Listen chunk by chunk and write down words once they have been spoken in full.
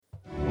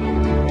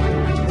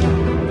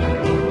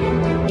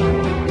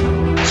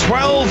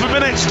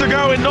minutes to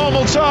go in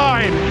normal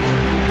time.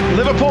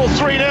 Liverpool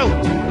 3-0.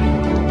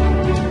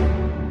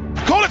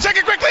 Corner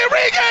taken quickly,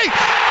 Origi!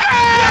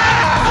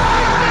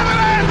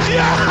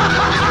 Yeah!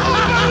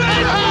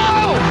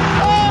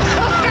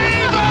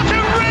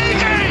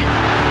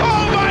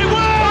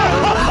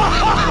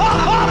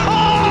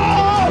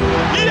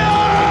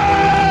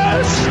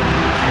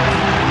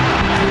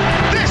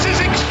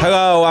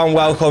 Hello and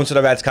welcome to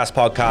the Redscast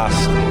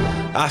podcast.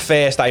 At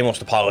first, I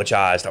must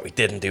apologise that we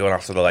didn't do one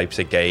after the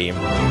Leipzig game.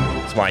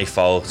 It's my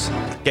fault.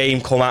 The game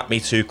come at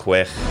me too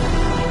quick.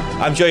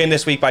 I'm joined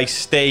this week by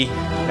Steve.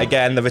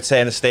 Again, the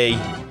return of Steve.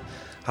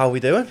 How are we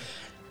doing?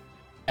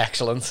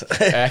 Excellent.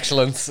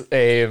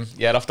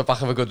 Yeah, off the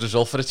back of a good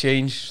result for a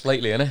change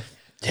lately, innit?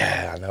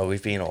 Yeah, I know,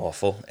 we've been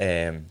awful.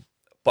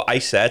 But I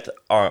said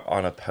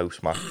on a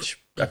post-match,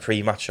 a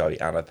pre-match, and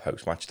a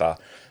post-match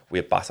that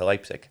we'd batter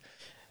Leipzig.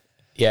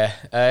 Yeah,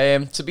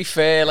 to be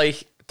fair,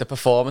 like, the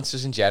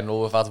performances in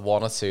general, we've had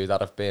one or two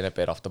that have been a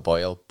bit off the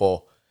boil,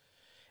 but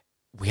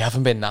we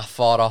haven't been that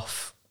far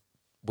off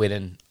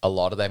winning a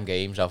lot of them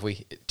games, have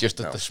we? Just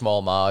at the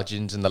small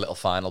margins and the little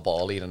final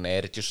ball here and there,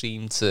 it just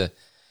seemed to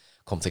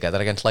come together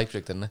against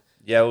Leipzig, didn't it?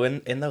 Yeah, well,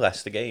 in the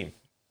Leicester game,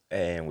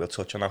 we'll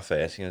touch on that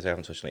first, because I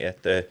haven't touched on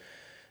it yet.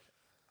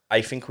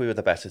 I think we were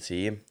the better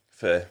team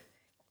for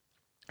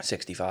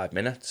 65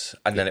 minutes,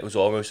 and then it was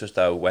almost as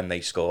though when they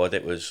scored,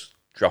 it was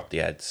drop the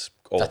heads.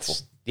 Awful.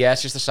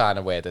 It's just a sign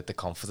of where the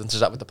confidence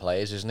is at with the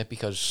players, isn't it?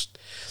 Because,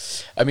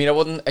 I mean, I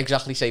wouldn't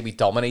exactly say we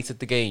dominated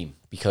the game,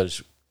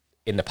 because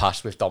in the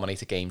past we've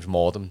dominated games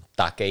more than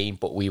that game,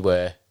 but we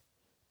were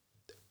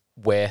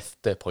worth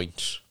the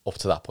points up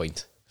to that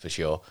point, for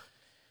sure.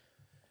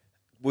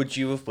 Would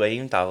you have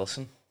blamed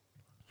Alisson?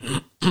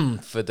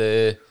 for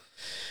the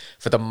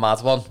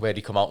mad one where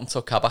he come out and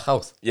took Kabak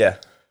out? Yeah.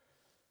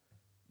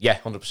 Yeah,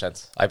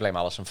 100%. I blame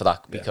Alisson for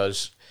that,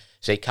 because,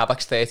 say,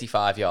 Kabak's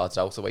 35 yards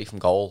out away from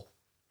goal.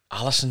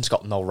 Alisson's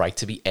got no right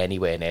to be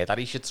anywhere near that.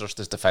 He should trust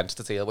his defence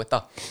to deal with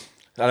that.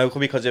 I know,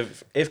 because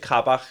if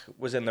Kabak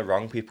was in the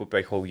wrong, people would be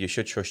like, oh, you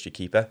should trust your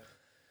keeper.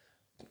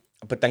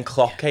 But then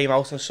Klopp came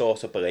out and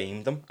sort of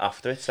blamed him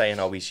after it, saying,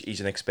 oh,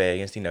 he's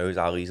inexperienced, he knows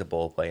Ali's a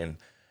ball-playing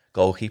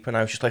goalkeeper. And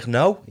I was just like,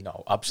 no.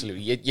 No,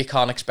 absolutely. You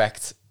can't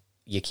expect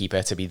your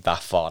keeper to be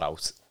that far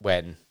out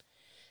when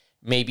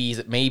maybe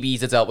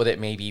he's dealt with it,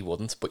 maybe he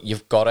wouldn't. But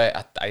you've got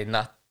to, in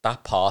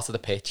that part of the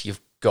pitch,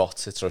 you've got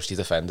to trust your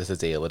defender to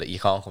deal with it. You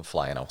can't come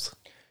flying out.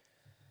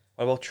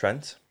 What about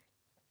Trent?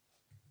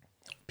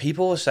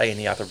 People were saying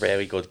he had a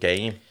really good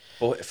game,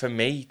 but for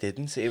me, he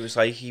didn't. It was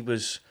like he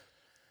was...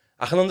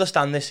 I can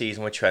understand this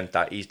season with Trent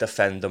that he's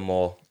defending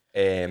more.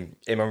 Him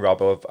and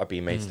Robbo have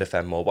been made to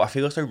defend more, but I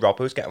feel as though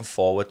Robbo's getting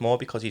forward more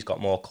because he's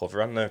got more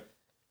cover on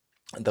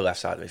the left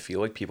side of the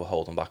field, like people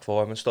holding back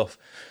for him and stuff.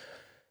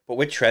 But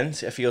with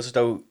Trent, it feels as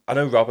though... I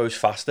know Robbo's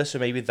faster, so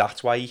maybe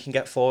that's why he can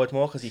get forward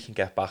more, because he can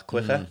get back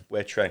quicker,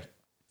 where Trent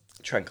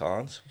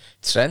can't.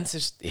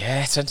 Trent's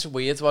a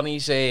weird one.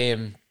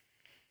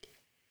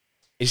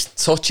 His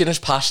touch and his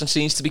passing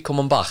seems to be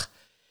coming back.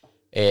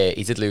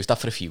 He did lose that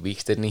for a few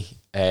weeks, didn't he?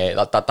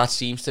 That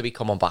seems to be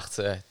coming back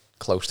to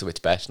close to its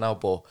best now,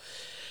 but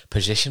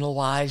positional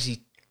wise,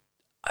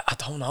 I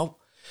don't know.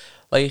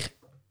 Like,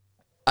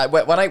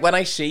 when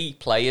I see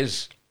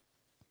players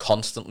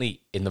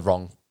constantly in the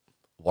wrong,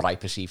 what I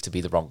perceive to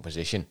be the wrong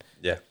position,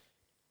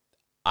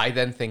 I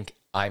then think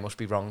I must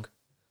be wrong,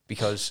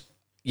 because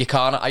you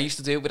can't. I used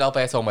to do it with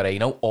Alberto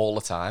Moreno all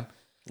the time.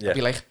 I'd be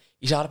like,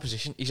 he's out of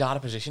position,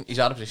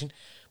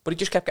 but he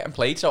just kept getting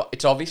played. So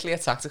it's obviously a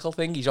tactical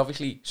thing. He's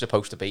obviously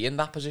supposed to be in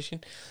that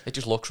position. It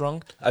just looks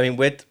wrong. I mean,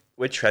 with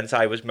Trent,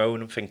 I was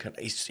moaning, thinking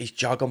he's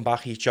jogging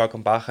back, and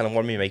then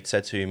one of my mates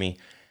said to me,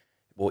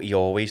 well, he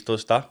always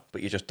does that,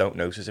 but you just don't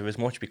notice it as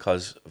much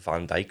because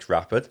Van Dijk's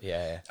rapid.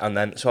 Yeah. And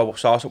then, so I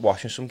started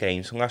watching some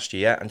games from last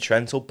year, and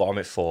Trent will bomb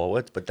it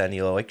forward, but then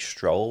he'll like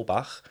stroll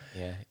back.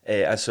 Yeah.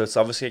 And so it's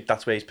obviously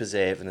that's where he's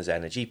preserving his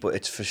energy, but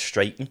it's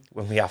frustrating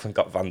when we haven't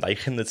got Van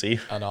Dijk in the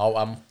team. I know.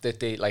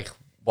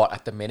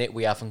 At the minute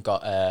we haven't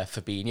got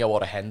Fabinho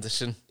or a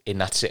Henderson in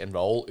that sitting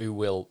role who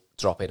will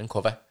drop in and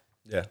cover.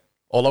 Yeah.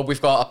 Although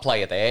we've got a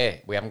player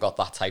there, we haven't got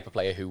that type of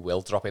player who will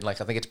drop in. Like,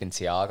 I think it's been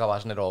Thiago,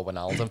 hasn't it, or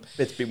Wijnaldum?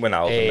 It's been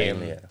Wijnaldum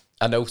mainly, yeah.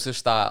 I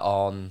noticed that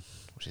on,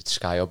 was it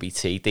Sky or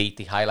BT, they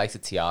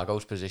highlighted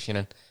Thiago's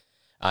positioning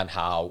and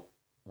how,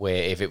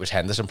 where if it was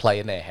Henderson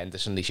playing there,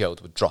 Henderson, they showed,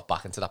 would drop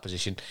back into that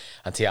position,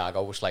 and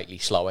Thiago was slightly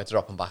slower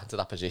dropping back into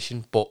that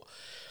position, but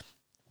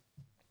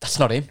that's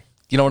not him.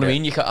 You know what I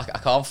mean? I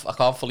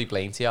can't fully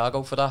blame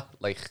Thiago for that.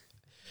 Like,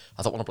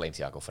 I don't want to blame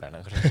Thiago for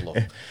anything, because I just love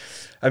him.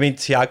 I mean,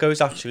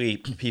 Thiago's actually,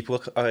 people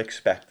are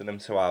expecting him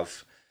to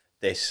have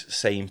this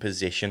same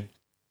position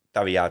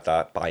that he had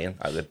at Bayern,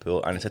 at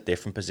Liverpool, and it's a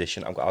different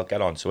position. I'll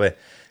get on to it.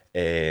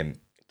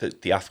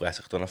 The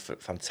Athletic done a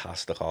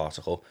fantastic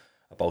article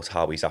about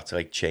how he's had to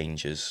like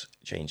change his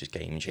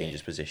game, change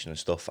his position and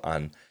stuff,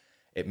 and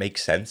it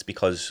makes sense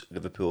because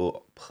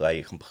Liverpool play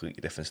a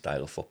completely different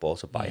style of football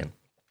to Bayern.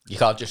 You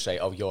can't just say,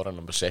 oh, you're a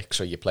number 6,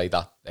 so you play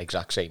that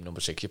exact same number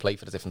 6. You play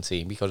for a different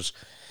team, because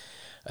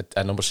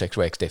a number 6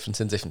 works different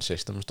in different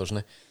systems, doesn't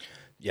it?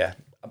 Yeah,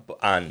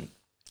 and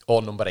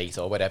or number 8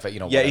 or whatever,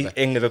 yeah, whatever.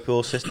 in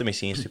Liverpool's system, he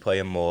seems to be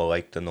playing more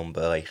like the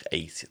number like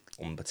 8,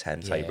 number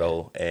 10 type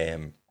role,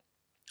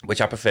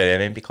 which I prefer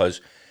him in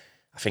because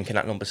I think in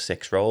that number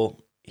 6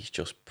 role, he's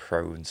just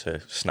prone to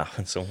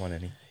snapping someone,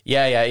 isn't he?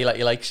 Yeah,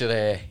 he likes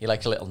a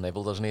little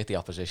nibble, doesn't he, at the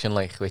opposition,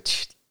 like,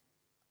 which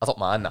I don't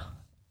mind that,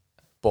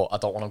 but I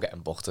don't want him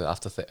getting booked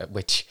after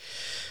which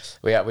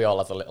we all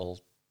had a little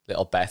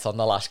bet on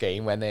the last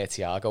game when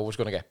Thiago was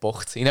going to get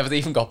booked. He never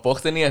even got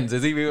booked in the end,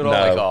 did he? We were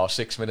all like,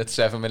 6 minutes,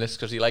 7 minutes,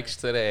 because he likes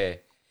to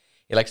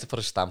put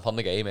a stamp on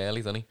the game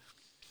early, doesn't he?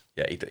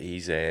 Yeah,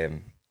 he's.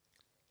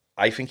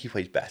 I think he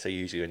plays better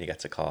usually when he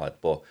gets a card,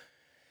 but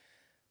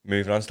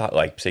moving on to that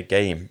Leipzig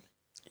game,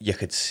 you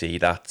could see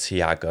that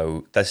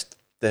Thiago.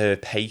 The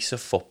pace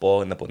of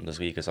football in the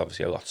Bundesliga is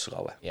obviously a lot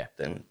slower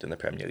than the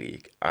Premier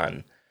League,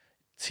 and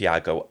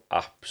Thiago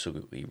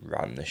absolutely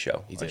ran the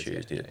show. He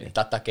did.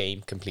 That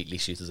game completely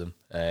suited him.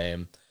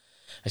 I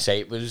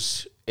say it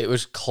was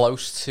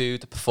close to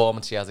the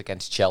performance he had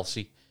against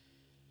Chelsea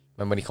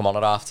when he come on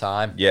at half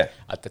time. Yeah,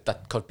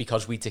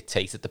 because we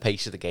dictated the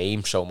pace of the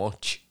game so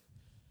much,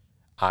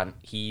 and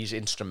he's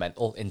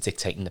instrumental in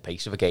dictating the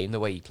pace of a game the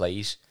way he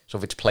plays. So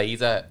if it's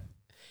played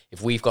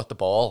if we've got the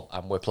ball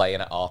and we're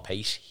playing at our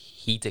pace,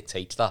 he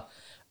dictates that,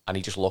 and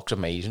he just looks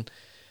amazing.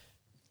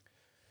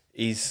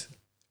 He's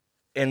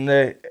in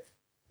the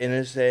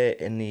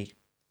midfield.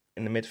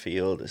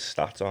 His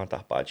stats aren't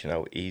that bad,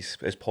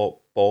 His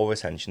ball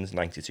retention is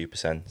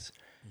 92%.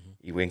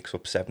 He winks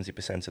up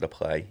 70% of the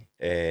play.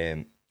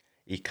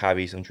 He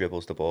carries and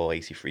dribbles the ball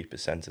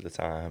 83% of the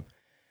time.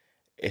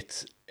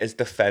 It's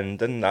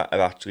defending that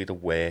are actually the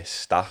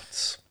worst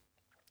stats.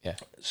 Yeah.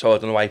 So I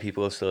don't know why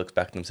people still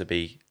expect him to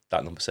be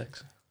that number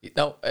 6.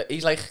 No,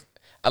 he's like,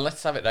 and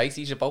let's have it right,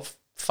 he's about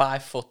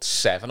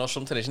 5'7" or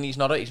something, isn't he?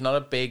 He's not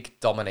a big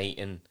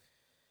dominating,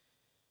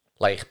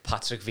 like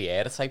Patrick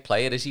Vieira type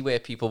player, is he? Where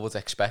people would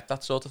expect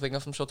that sort of thing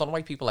of him. So I don't know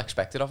why people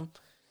expect it of him.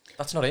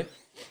 That's not him.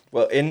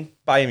 Well, in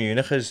Bayern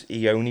Munich,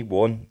 he only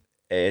won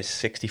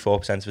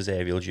 64% of his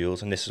aerial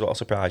duels, and this is what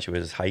surprised you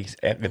with his height.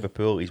 At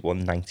Liverpool, he's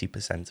won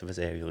 90% of his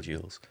aerial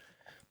duels.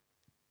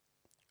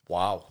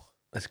 Wow.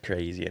 That's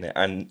crazy, isn't it?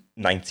 And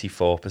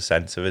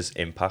 94% of his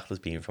impact has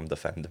been from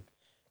defending.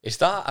 Is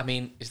that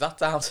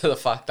down to the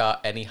fact that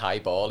any high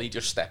ball, he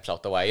just steps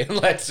out the way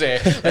and lets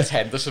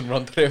Henderson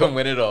run through and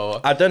win it over?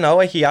 I don't know.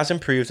 Like, he has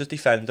improved his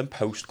defending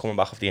post coming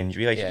back off the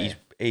injury. Like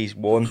he's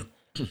won.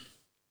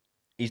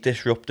 He's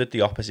disrupted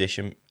the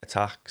opposition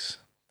attacks.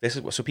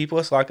 So people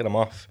are slagging him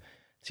off.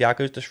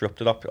 Thiago's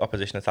disrupted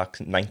opposition attacks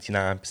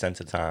 99% of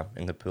the time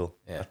in the pool.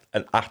 Yeah.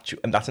 And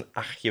that's an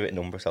accurate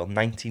number. So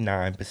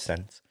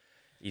 99%.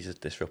 He's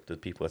just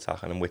disrupted people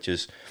attacking him, which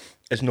is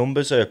his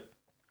numbers are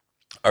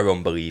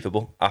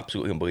unbelievable,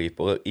 absolutely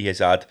unbelievable. He has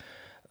had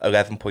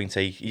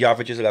 11.8. He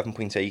averages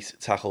 11.8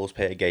 tackles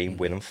per game,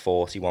 winning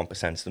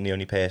 41%. And the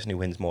only person who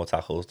wins more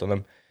tackles than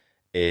him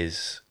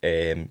is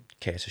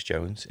Curtis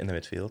Jones in the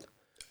midfield.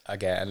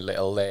 Again,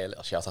 little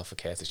shout out for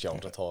Curtis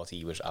Jones. I thought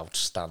he was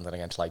outstanding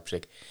against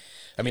Leipzig.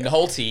 I mean, the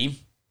whole team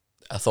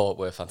I thought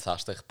were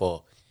fantastic,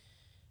 but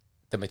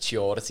the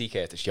maturity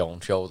Curtis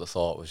Jones showed, I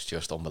thought, was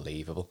just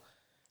unbelievable.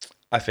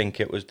 I think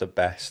it was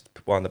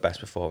one of the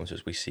best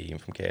performances we've seen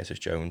from Curtis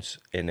Jones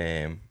in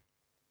a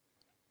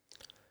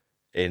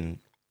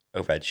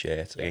red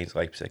shirt against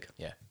Leipzig.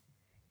 Yeah,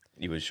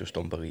 he was just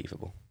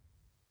unbelievable.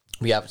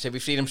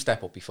 We've seen him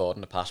step up before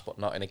in the past, but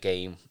not in a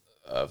game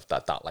of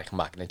that like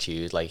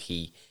magnitude. Like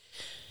he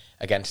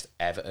against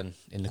Everton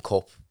in the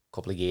cup a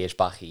couple of years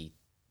back, he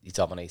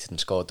dominated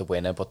and scored the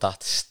winner. But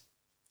that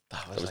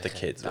was like the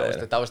kids.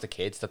 That was the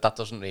kids. That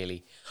doesn't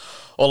really,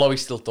 although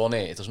he's still done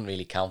it, it doesn't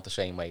really count the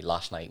same way.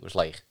 Last night was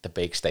like the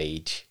big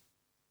stage,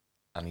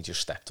 and he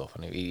just stepped up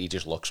and he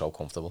just looked so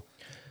comfortable.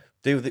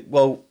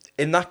 Well,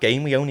 in that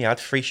game we only had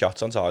 3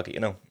 shots on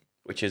target,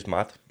 which is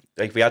mad.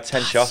 Like we had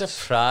 10 shots,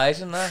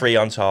 surprising that 3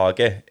 on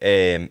target,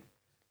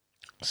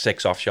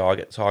 6 off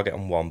target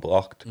and 1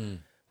 blocked.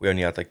 We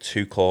only had like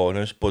 2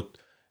 corners, but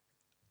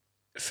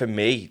for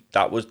me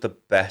that was the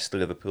best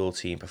Liverpool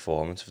team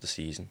performance of the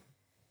season.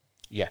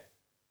 Yeah.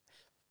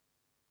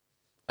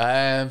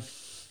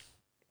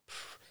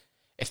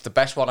 It's the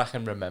best one I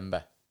can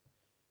remember.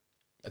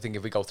 I think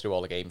if we go through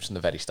all the games from the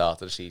very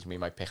start of the season, we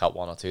might pick out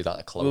 1 or 2 that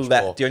are close.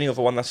 Well, the only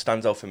other one that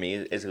stands out for me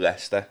is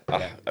Leicester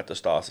at the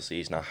start of the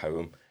season at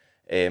home.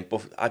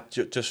 But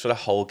just for the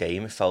whole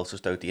game, it felt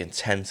as though the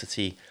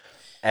intensity,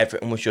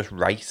 everything was just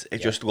right. It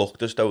just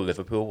looked as though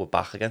Liverpool were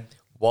back again.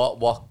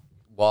 What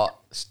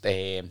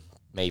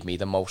made me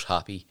the most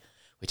happy,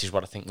 which is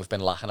what I think we've been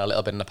lacking a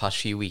little bit in the past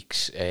few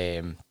weeks,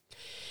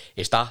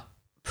 is that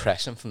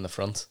pressing from the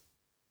front.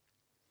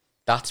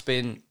 It's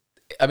been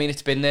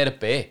there a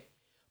bit,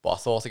 but I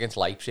thought against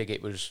Leipzig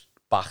it was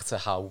back to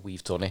how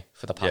we've done it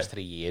for the past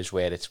 3 years,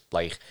 where it's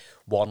like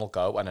one will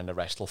go and then the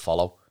rest will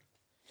follow.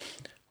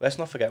 Let's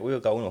not forget we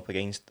were going up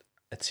against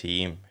a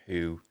team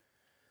who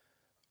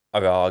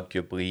are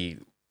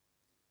arguably,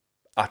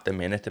 at the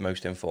minute, the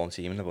most informed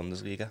team in the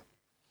Bundesliga.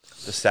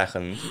 The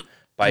second,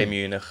 Bayern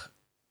Munich,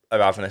 are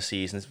having a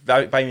season.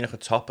 Bayern Munich are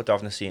top, but they're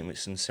having a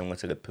season similar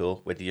to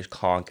Liverpool, where they just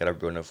can't get a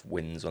run of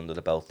wins under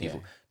the belt.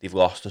 They've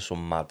lost to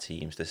some mad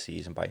teams this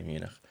season, Bayern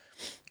Munich.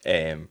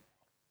 And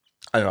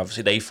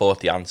obviously they thought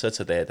the answer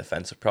to their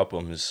defensive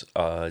problems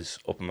is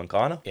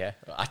Upamecano. Yeah,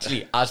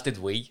 actually, as did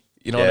we.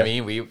 You know what I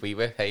mean? We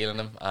were hailing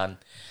him, and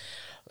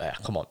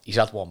come on, he's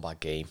had one bad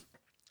game.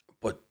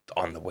 But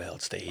on the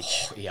world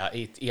stage, He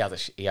had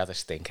a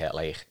stinker.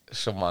 Like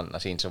I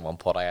seen someone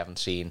put, I haven't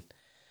seen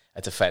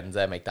a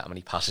defender make that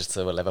many passes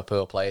to a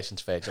Liverpool player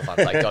since Virgil van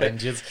Dijk got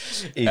injured.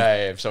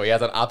 So he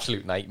had an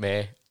absolute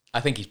nightmare. I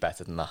think he's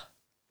better than that.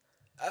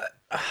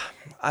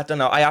 I don't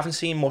know. I haven't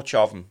seen much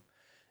of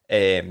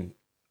him.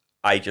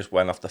 I just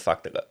went off the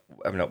fact that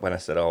when I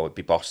said, "Oh, it'd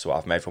be boss to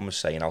have him," everyone was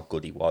saying how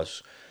good he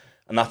was,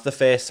 and that's the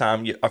first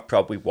time I've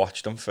probably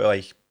watched him for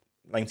like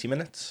 90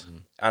 minutes,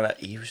 and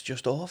he was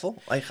just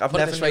awful. Like I've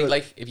never this way,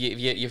 like if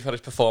you've got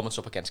his performance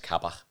up against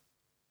Kabak,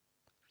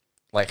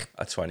 like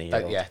at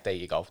 20-year-old. Yeah, there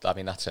you go. I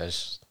mean, that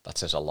says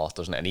a lot,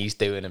 doesn't it? And he's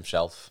doing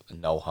himself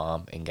no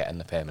harm in getting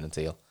the permanent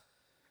deal,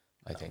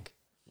 I think.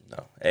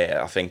 No,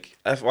 I think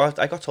I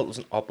got told it was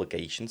an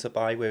obligation to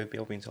buy, where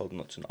people being told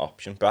not an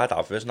option. Brad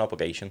Avra is an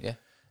obligation. Yeah,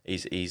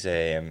 he's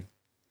it'll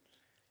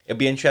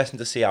be interesting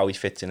to see how he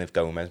fits in if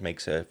Gomez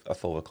makes a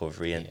full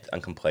recovery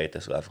and can play at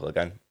this level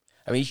again.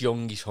 I mean, he's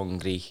young, he's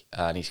hungry,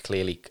 and he's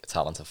clearly a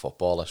talented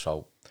footballer.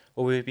 So,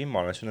 well, we've been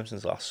monitoring him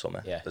since last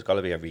summer. Yeah, there's got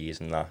to be a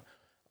reason that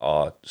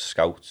our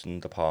scouts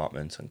and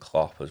department and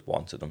Klopp has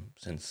wanted him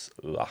since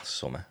last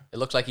summer. It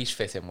looks like he's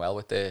fit in well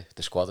with the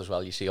squad as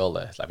well. You see all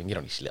the, I mean, you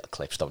don't see little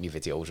clips, don't you,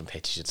 videos and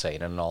pictures and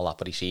saying and all that,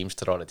 but he seems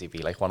to already be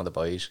like one of the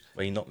boys.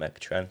 Well, he nutmeg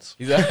Trent.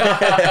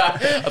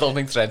 I don't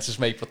think Trent's his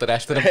mate, but the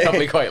rest of them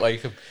probably quite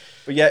like him.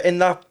 But yeah, in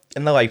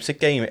the Leipzig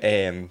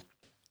game,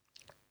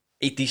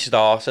 he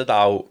started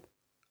out.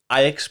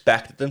 I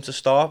expected them to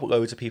start, but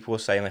loads of people were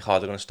saying like, "Oh,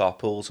 they're going to start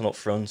Poulsen up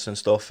front and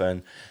stuff."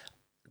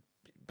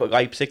 But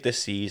Leipzig this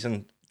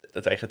season,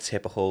 they're like a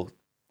typical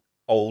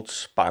old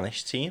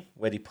Spanish team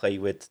where they play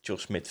with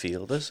just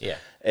midfielders. Yeah.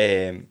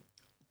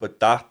 But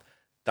that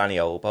Danny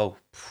Olmo,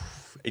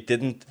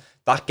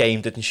 that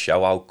game didn't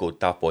show how good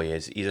that boy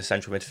is. He's a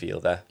central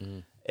midfielder,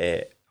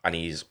 and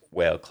he's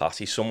world class.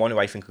 He's someone who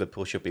I think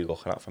Liverpool should be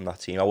looking at from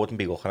that team. I wouldn't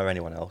be looking at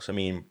anyone else. I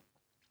mean,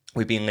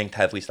 we've been linked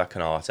heavily to that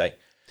Konate,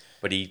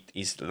 but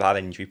he's that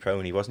injury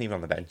prone. He wasn't even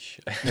on the bench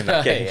in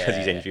that game because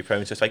he's injury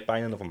prone. So it's like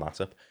buying another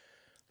matchup.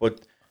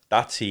 But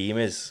that team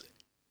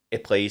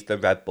it plays the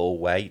Red Bull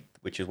way,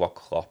 which is what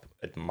Klopp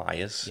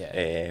admires.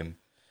 Yeah.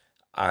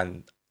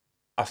 And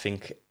I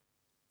think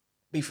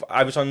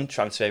I was on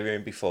transfer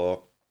room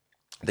before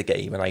the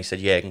game, and I said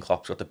Jurgen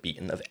Klopp's got the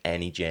beating of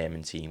any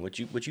German team. Would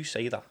you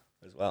say that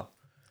as well?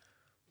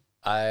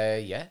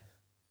 Yeah.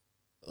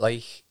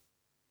 Like,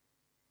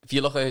 if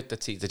you look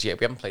at we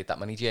haven't played that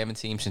many German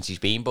teams since he's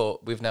been,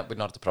 but we've not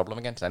had a problem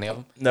against any of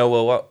them. No,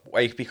 well,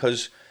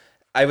 because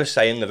I was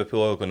saying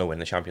Liverpool are going to win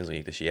the Champions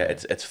League this year.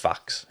 It's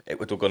facts.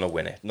 We're going to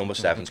win it. Number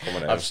 7's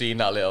coming out. I've seen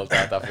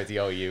that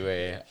video you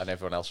and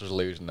everyone else was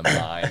losing their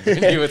mind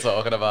when you were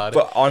talking about it.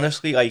 But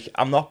honestly, like,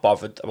 I'm not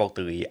bothered about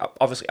the league.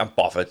 Obviously, I'm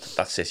bothered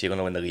that City are going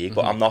to win the league,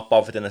 but I'm not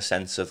bothered in the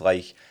sense of,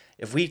 like,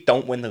 if we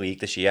don't win the league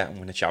this year and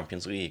win the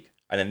Champions League,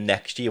 and then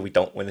next year we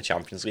don't win the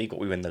Champions League, but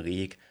we win the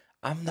league,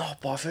 I'm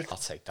not bothered. I'll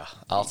take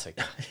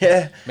that.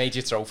 Yeah.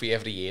 Major trophy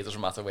every year,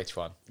 doesn't matter which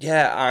one.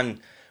 Yeah, and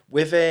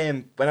with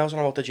when I was on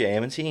about the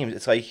German teams,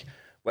 it's like,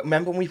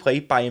 remember when we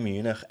played Bayern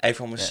Munich,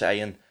 everyone was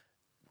saying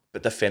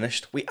that they're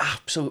finished. We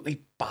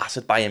absolutely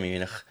battered Bayern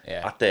Munich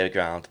at their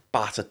ground,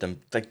 battered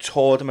them, like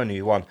tore them a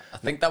new one. I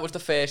think that was the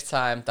first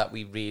time that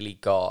we really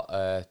got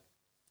a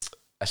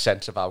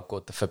sense of how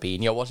good the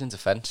Fabinho was in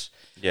defence.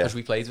 Yeah. Because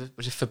we played with,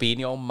 was it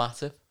Fabinho and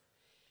Matip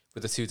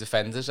with the two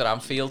defenders at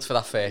Anfield for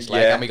that first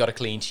leg, and we got a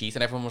clean sheet,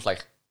 and everyone was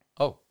like,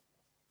 oh,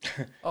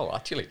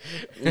 actually.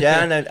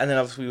 Yeah, and then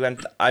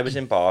obviously I was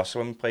in Barca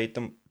when we played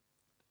them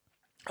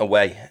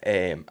away,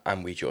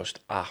 and we just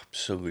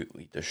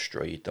absolutely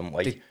destroyed them.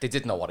 Like they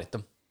didn't know what hit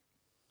them.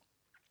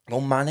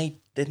 Well, Mane,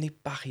 didn't he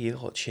back heel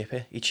or chip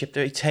it? He chipped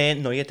it, he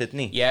turned Neuer, didn't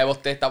he? Yeah, well,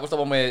 that was the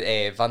one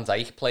where Van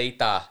Dijk played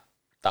that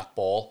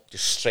ball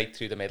just straight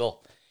through the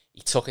middle.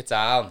 He took it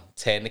down,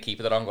 turned the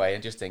keeper the wrong way,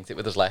 and just dinked it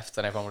with his left,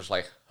 and everyone was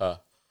like, huh.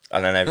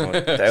 And then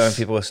when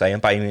people were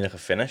saying Bayern Munich are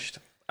finished,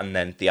 and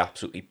then they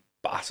absolutely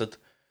battered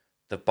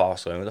the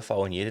Barcelona the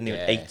following year, didn't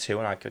they? 8-2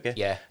 in aggregate.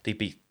 Yeah.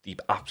 They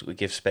absolutely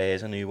give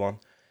Spurs a new one.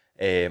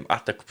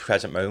 At the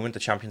present moment, the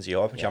champions of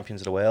Europe and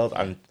champions of the world,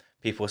 and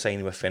people were saying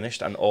they were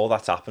finished, and all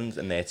that's happened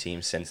in their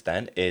team since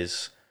then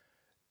is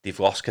they've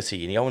lost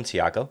Coutinho and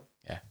Thiago.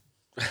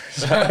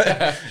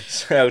 Yeah.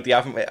 so they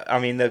haven't. I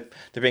mean, they're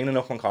bringing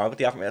enough on card, but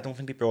they haven't. I don't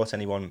think they brought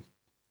anyone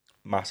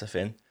massive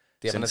in.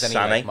 They haven't had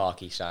any like,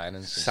 marquee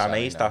signings.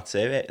 Sané's, that's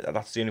it.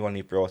 That's the only one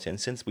they brought in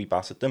since we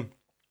battered them.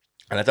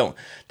 And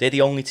they're the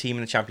only team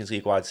in the Champions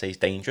League who I'd say is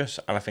dangerous,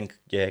 and I think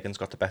Jurgen's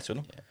got the better of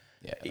them.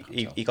 Yeah,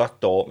 he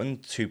got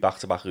Dortmund 2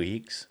 back-to-back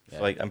leagues,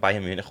 and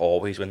Bayern Munich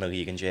always win the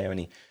league in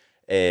Germany.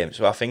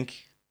 So I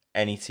think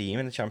any team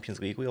in the Champions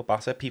League will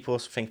batter. People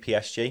think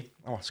PSG.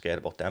 I'm not scared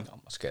about them.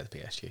 I'm not scared of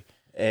PSG.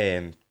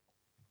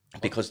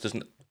 because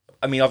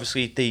I mean,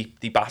 obviously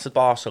they battered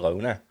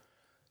Barcelona,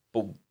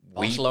 but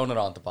Barcelona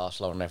aren't the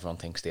Barcelona everyone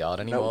thinks they are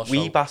anymore.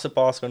 we battered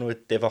Barcelona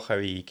with Divock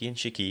Origi and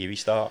Shaqiri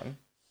starting.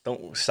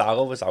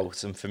 Salah was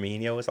out and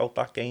Firmino was out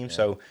that game,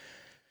 so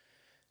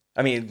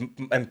I mean,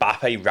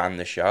 Mbappe ran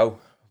the show,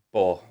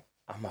 but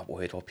I'm not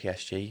worried about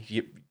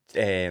PSG.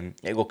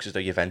 It looks as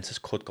though Juventus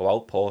could go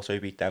out. Porto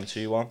beat them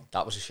 2-1.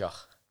 That was a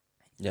shock.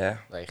 Yeah.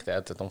 Like, I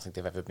don't think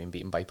they've ever been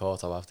beaten by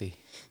Porto, have they?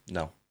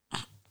 No.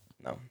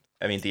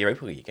 I mean, the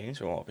Europa League games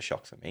were more of a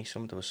shock for me.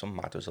 There was some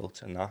mad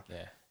results in that.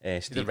 Yeah.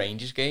 The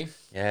Rangers game?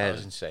 Yeah. That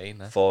was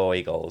insane. 4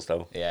 away goals,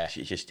 though. Yeah.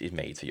 He's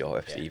made for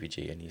Europe, Stevie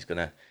G,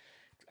 and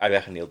I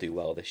reckon he'll do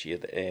well this year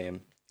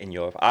in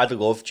Europe. I'd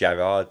love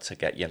Gerrard to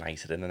get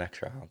United in the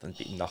next round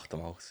and knock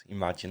them out.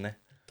 Imagine it.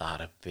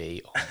 That'd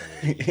be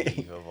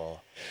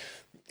unbelievable.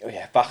 Oh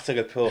yeah, back to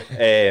Liverpool.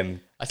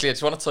 Actually, I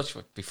just want to touch,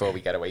 before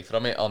we get away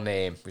from it, on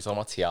we're talking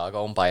about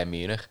Thiago and Bayern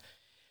Munich.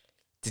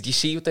 Did you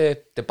see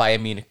the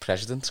Bayern Munich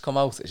president's come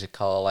out? Is it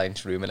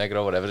Karl-Heinz Rummenigge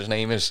or whatever his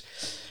name is?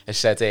 He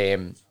said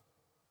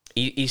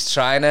he's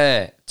trying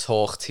to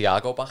talk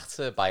Thiago back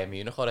to Bayern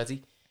Munich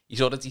already.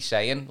 He's already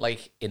saying,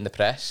 like, in the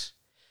press,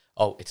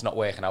 oh, it's not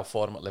working out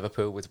for him at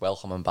Liverpool with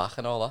welcoming back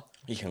and all that.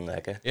 You can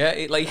leg it.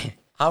 Yeah,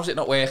 how's it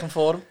not working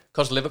for him?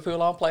 Because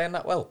Liverpool aren't playing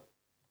that well.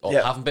 Or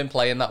haven't been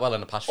playing that well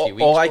in the past few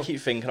weeks. All I keep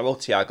thinking about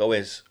Thiago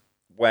is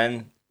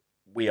when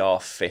we are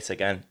fit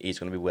again, he's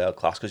going to be world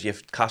class. Because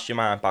you've cast your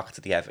mind back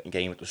to the Everton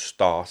game at the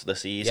start of the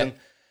season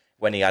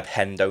when he had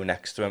Hendo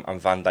next to him and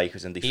Van Dijk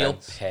was in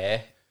defence.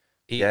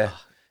 He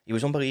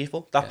was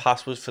unbelievable. That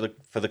pass was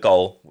for the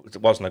goal.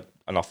 It wasn't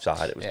an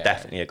offside. It was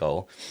definitely a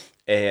goal.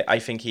 I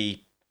think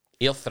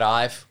he'll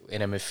thrive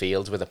in a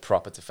midfield with a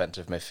proper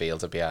defensive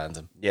midfielder behind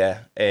him.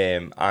 Yeah,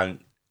 and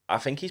I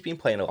think he's been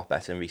playing a lot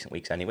better in recent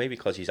weeks anyway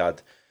because he's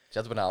had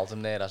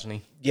Wijnaldum there, hasn't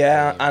he?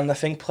 Yeah, and I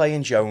think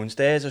playing Jones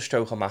there is a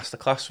stroke of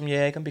masterclass from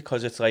Jurgen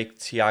because it's like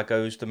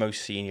Thiago's the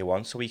most senior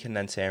one, so he can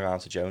then turn around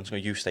to Jones and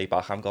go, you stay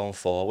back, I'm going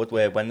forward.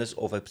 Where when there's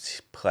other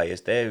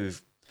players there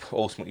who've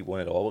ultimately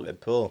won it all at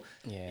Liverpool,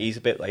 he's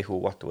a bit like,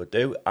 well, what do I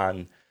do?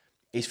 And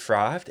he's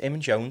thrived. Him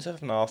and Jones have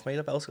half made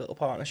a belt little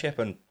partnership.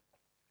 And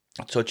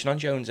touching on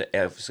Jones,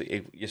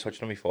 obviously, you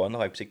touched on before in the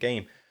Leipzig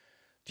game,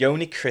 the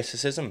only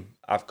criticism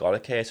I've got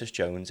of Curtis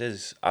Jones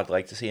is I'd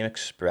like to see him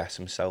express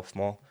himself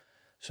more.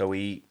 So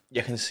you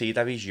can see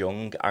that he's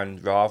young,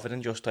 and rather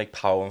than just like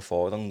powering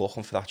forward and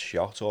looking for that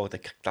shot or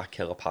that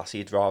killer pass,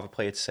 he'd rather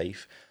play it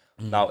safe.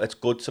 Now, it's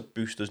good to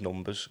boost his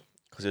numbers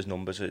because his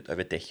numbers are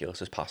ridiculous.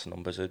 His passing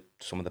numbers are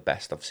some of the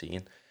best I've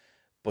seen.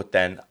 But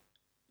then,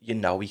 he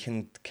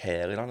can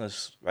curl it on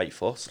his right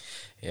foot.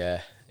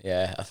 Yeah.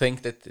 I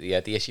think that the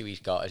issue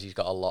he's got is he's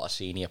got a lot of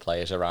senior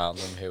players around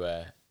him who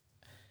are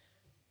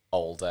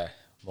older,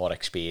 more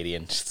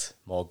experienced,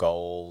 more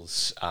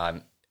goals,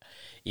 and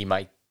he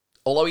might.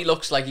 Although he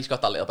looks like he's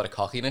got that little bit of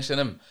cockiness in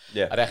him,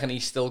 I reckon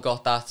he's still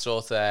got that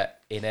sort of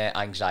inner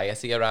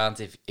anxiety around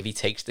if he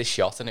takes this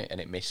shot and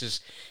it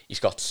misses. He's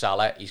got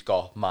Salah, he's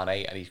got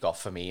Mane, and he's got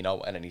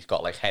Firmino, and then he's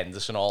got like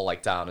Henderson all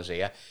like down his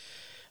ear.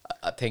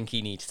 I think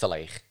he needs to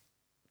like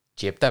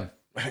jib them,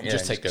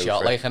 just take the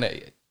shot, like,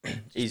 and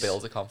he's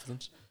build the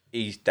confidence.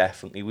 He's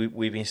definitely.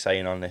 We've been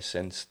saying on this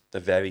since the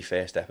very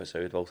first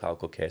episode about how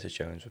good Curtis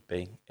Jones would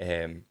be.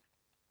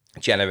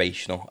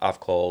 Generational,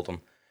 I've called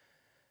him.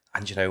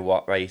 And you know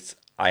what, right?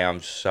 I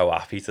am so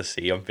happy to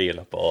see him being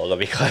a baller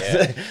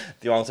because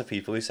the amount of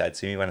people who said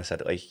to me when I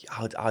said, like,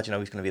 how do you know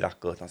he's going to be that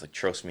good? And I was like,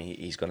 trust me,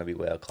 he's going to be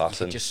world class.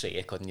 You could just see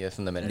it, couldn't you,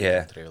 from the minute he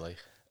went through, like.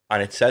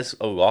 And it says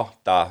a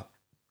lot that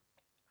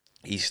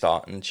he's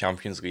starting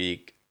Champions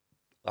League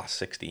last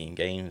 16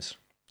 games.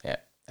 Yeah,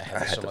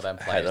 ahead of some of them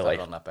players that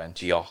are on that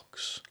bench.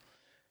 Diox.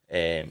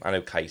 I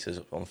know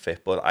Kaiser's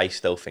unfit, but I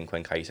still think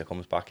when Kaiser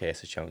comes back,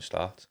 Curtis Jones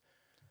starts.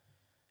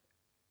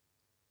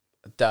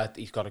 That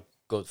he's got a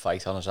good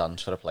fight on his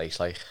hands for a place,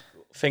 like.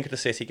 Think of the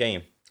City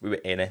game. We were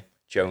in it.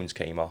 Jones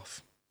came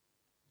off.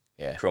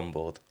 Yeah.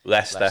 Crumbled.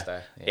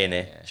 Leicester in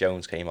it. Yeah.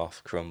 Jones came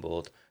off.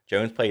 Crumbled.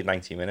 Jones played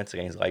 90 minutes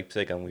against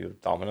Leipzig and we were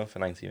dominant for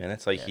 90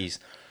 minutes. Like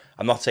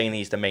I'm not saying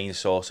he's the main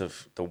source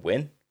of the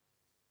win,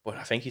 but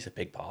I think he's a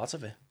big part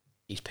of it.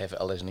 He's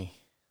pivotal, isn't he,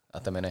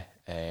 at the minute?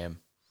 I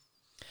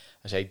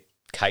say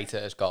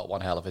Keita has got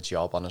one hell of a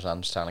job on his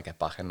hands trying to get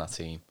back in that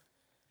team.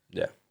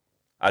 Yeah.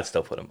 I'd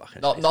still put him back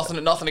in.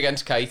 Nothing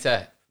against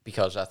Keita,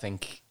 because I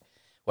think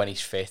when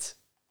he's fit,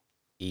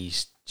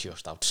 he's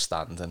just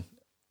outstanding.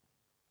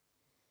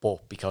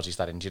 But because he's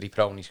that injury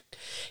prone,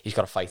 he's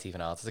got to fight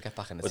even harder to get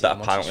back in the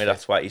team. Apparently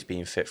that's why he's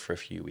been fit for a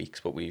few weeks.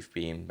 But we've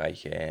been like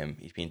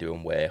he's been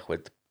doing work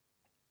with,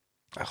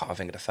 I can't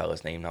think of the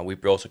fella's name now. We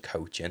brought a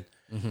coach in,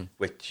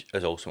 which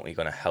is ultimately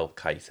going to help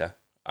Keita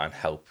and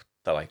help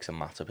the likes of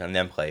Matip and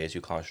them players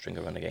who can't string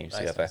around the games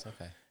together.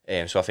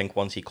 Okay. So I think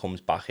once he comes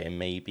back in,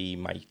 maybe he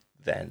might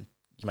then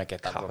you might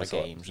get that run of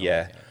games.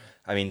 Yeah.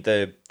 I mean,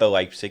 the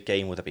Leipzig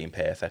game would have been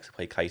perfect to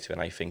play Keita,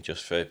 and I think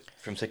just for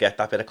him to get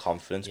that bit of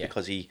confidence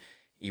because he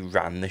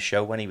ran the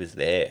show when he was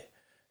there.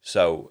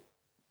 So,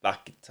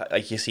 like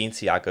you've seen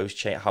Thiago's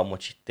change, how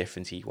much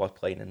difference he was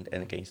playing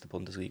in against the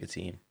Bundesliga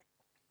team.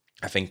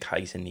 I think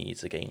Kaiser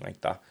needs a game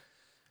like that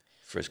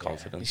for his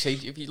confidence. You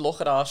see, if you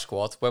look at our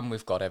squad, when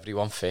we've got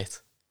everyone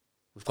fit,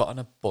 we've got an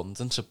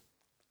abundance of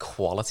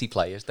quality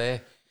players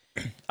there.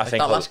 I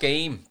think that last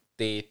game,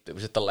 it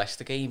was at the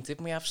Leicester game,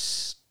 didn't we have,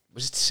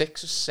 was it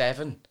 6 or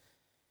 7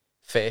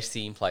 first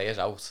team players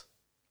out?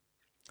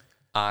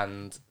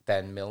 And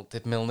then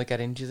did Milner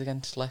get injured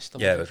against Leicester?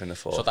 Yeah, within the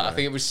 4th. So I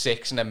think it was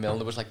 6, and then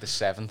Milner was like the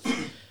 7th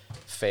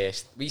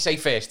first. We say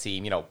first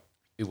team,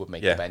 who would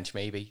make the bench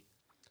maybe.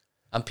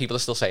 And people are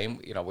still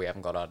saying, we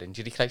haven't got our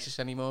injury crisis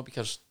anymore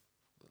because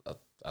I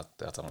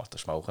don't know what they're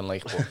smoking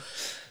like. But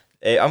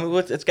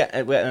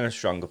we're in a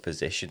stronger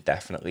position,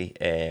 definitely.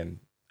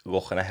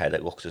 Looking ahead,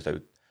 it looks as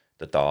though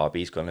the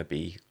derby's going to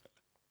be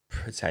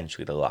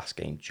potentially the last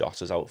game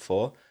Jota's out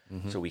for.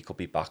 So we could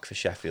be back for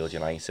Sheffield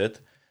United.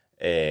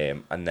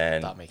 And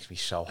then that makes me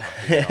so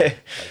happy. Like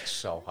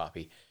so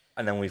happy.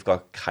 And then we've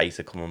got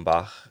Keita coming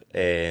back.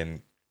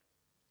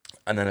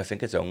 And then I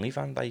think it's only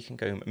Van Dijk can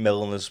go.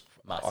 Milner's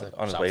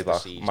on his way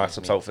back.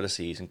 Matip's out for the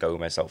season.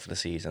 Gomez out for the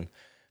season.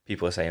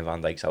 People are saying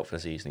Van Dijk's out for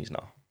the season. He's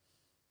not.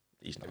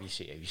 Have you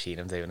seen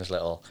him doing his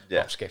little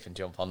hop, skip and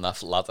jump on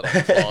that ladder on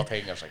the floor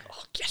thing? I was like,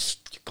 oh yes,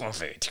 you're going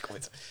for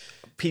it.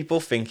 People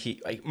think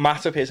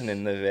Matip isn't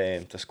in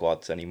the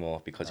squads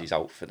anymore because he's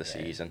out for the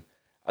season.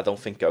 I don't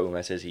think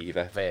Gomez is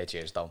either. Verge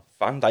is though.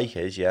 Van Dijk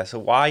is, yeah. So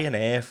why on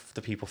earth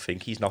do people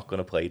think he's not going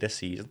to play this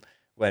season?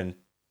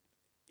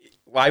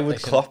 Why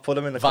would Klopp put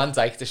him in the... Van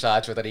Dijk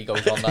decides whether he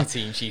goes on that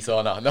team sheet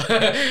or not. Not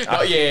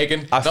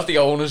Jürgen, not the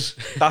owners.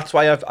 That's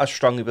why I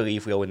strongly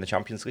believe we'll win the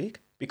Champions League.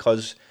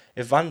 Because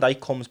if Van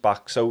Dijk comes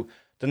back... So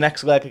the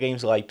next leg of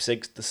games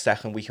Leipzig, the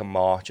second week of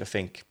March, I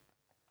think.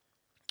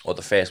 Or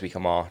the first week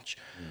of March.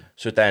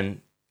 So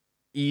then,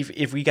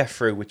 if we get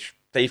through, which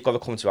they've got to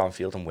come to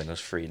Anfield and win us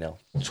 3-0.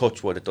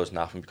 Touch wood, it doesn't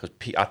happen because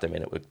at the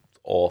minute we're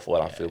awful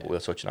at Anfield, but we're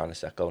touching on a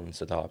sec going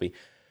into derby.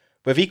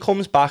 But if he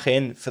comes back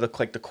in for the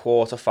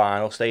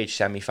quarter-final stage,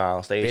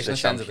 semi-final stage,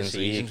 business end of the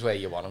season's where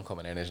you want him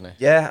coming in, isn't it?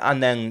 Yeah,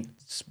 and then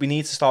we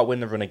need to start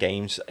winning the run of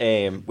games,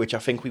 which I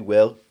think we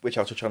will, which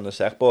I'll touch on in a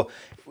sec. But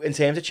in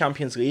terms of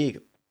Champions League,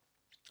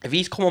 if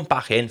he's coming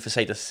back in for,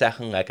 say, the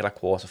second leg of that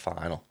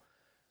quarter-final,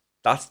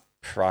 that's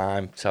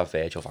prime to have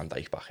Virgil van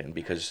Dijk back in,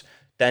 because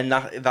then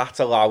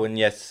that's allowing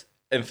you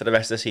for the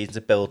rest of the season to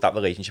build that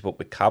relationship up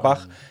with Kabak.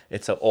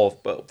 It's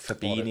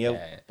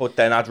Fabinho. But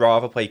then I'd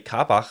rather play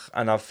Kabak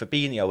and have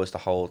Fabinho as the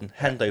holding,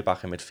 Hendo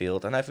back in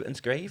midfield, and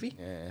everything's gravy.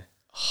 Yeah.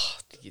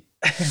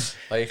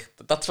 Like,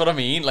 that's what I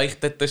mean.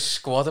 Like, the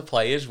squad of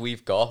players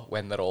we've got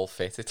when they're all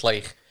fit, it's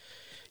like,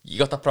 you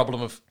got that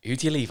problem of, who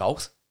do you leave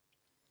out?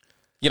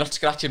 You're not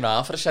scratching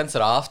around for a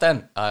centre-half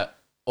then?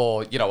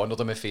 Or,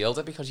 another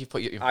midfielder because you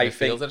put your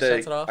midfielder as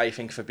centre-half? I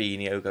think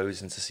Fabinho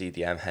goes into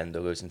CDM,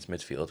 Hendo goes into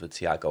midfield with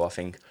Thiago. I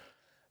think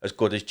as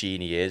good as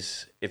Gini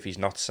is, if he's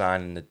not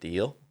signing the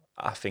deal,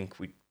 I think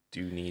we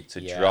do need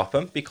to drop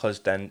him, because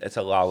then it's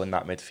allowing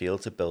that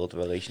midfield to build a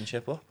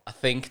relationship up. I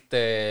think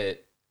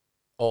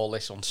all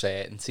this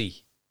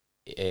uncertainty,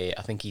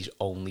 I think he's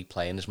only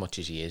playing as much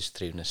as he is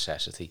through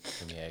necessity.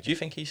 Do you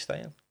think he's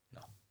staying?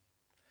 No.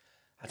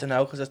 I don't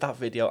know, because there's that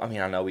video. I mean,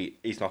 I know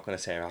he's not going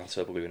to turn around to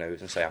the Blue Nose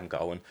and say, I'm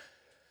going.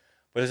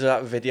 But there's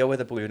that video where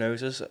the Blue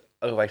Noses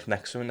are like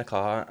next to him in the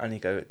car, and they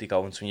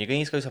go into him, you're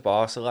going to go to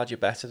Barca, lad, you're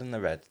better than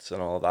the Reds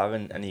and all that.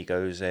 And he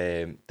goes,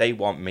 they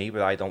want me,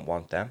 but I don't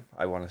want them.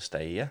 I want to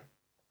stay here.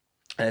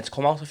 And it's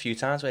come out a few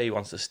times where he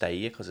wants to stay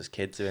here because his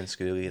kids are in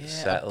school, he's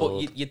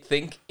settled. But you'd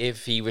think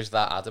if he was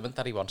that adamant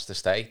that he wants to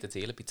stay, the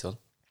deal would be done.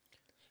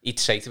 He'd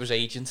say to his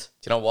agent,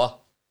 do you know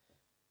what?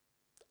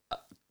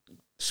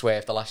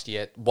 Swerve the last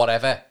year,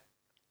 whatever.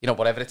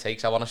 Whatever it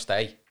takes, I want to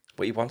stay.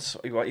 But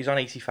he's on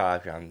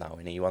 85 grand now,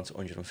 and he wants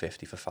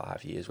 150 for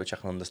 5 years, which I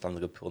can understand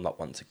Liverpool not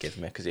wanting to give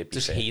him, because he'd be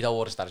Does he though,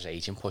 or is that his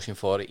agent pushing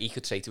for it? He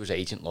could say to his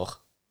agent,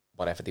 look,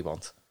 whatever they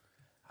want.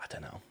 I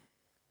don't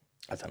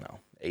know.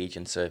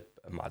 Agents are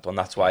a mad one.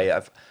 That's why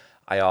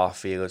I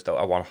feel as though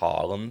I want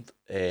Haaland,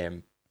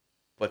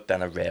 but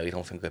then I really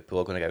don't think Liverpool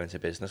are going to go into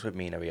business with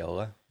Mino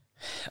Raiola.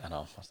 I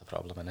know, that's the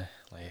problem, isn't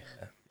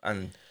it?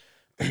 And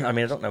I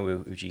mean, I don't know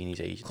who Gini's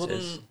agent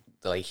is.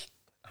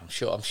 I'm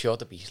sure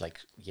the beast like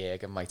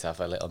Jürgen might have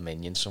a little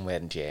minion somewhere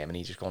in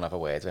Germany. Just go and have a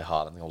word with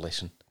Haaland and go,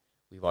 listen,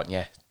 we want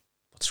you,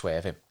 but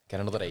swerve him. Get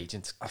another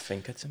agent. I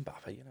think it's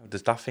Mbappe.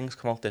 There's that thing's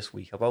come out this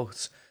week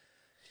about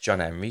John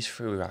Henry's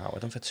flew around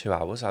with him for 2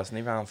 hours, hasn't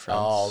he, around France?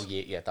 Oh,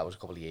 yeah, that was a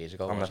couple of years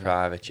ago. On the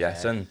private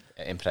jet. And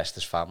impressed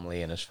his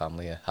family, and his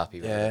family are happy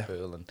with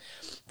Liverpool, and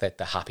they're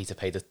happy to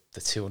pay the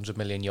 200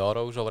 million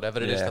euros or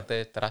whatever it is that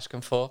they're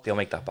asking for. They'll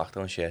make that back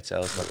on shirt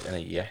sales in a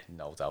year.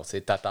 No doubt.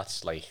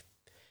 That's like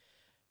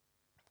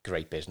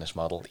great business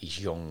model. He's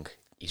young,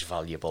 he's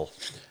valuable.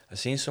 I've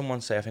seen someone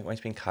say, I think it's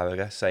been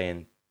Carragher,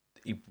 saying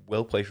he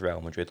will play for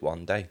Real Madrid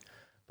one day,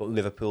 but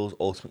Liverpool's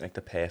ultimately like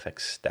the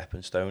perfect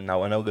stepping stone.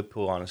 Now, I know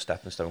Liverpool aren't a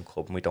stepping stone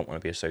club and we don't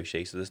want to be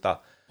associated as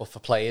that. But for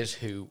players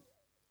who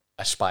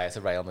aspire to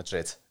Real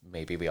Madrid,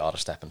 maybe we are a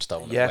stepping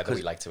stone. Yeah, whether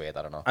we like to hear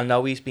that or not. I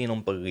know he's been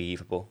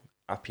unbelievable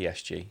at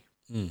PSG,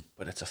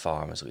 but it's a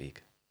Farmers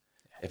League.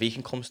 If he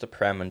can come to the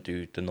Prem and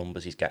do the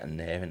numbers he's getting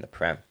there in the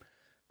Prem,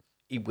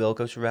 he will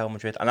go to Real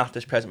Madrid. And at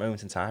this present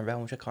moment in time, Real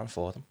Madrid can't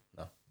afford him.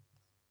 No.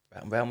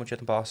 Real Madrid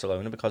and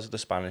Barcelona, because of the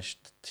Spanish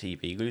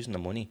TV losing the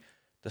money,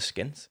 they're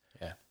skint.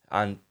 Yeah.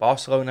 And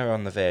Barcelona are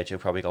on the verge of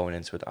probably going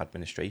into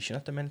administration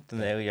at the minute. They're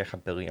nearly like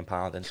 £1 billion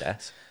in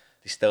debt.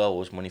 They still owe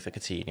us money for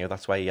Coutinho.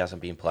 That's why he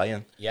hasn't been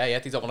playing. Yeah,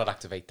 they don't want to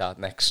activate that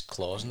next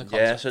clause in the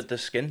Yeah,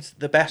 contract. so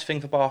the best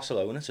thing for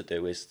Barcelona to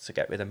do is to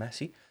get rid of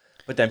Messi.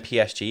 But then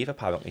PSG have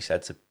apparently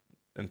said to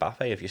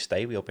Mbappe, if you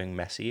stay, we'll bring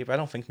Messi. But I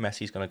don't think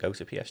Messi's going to go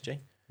to PSG.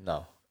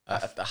 No.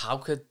 How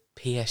could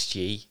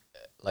PSG,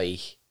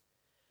 like,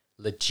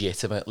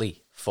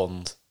 legitimately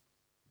fund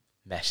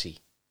Messi,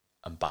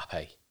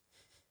 Mbappe,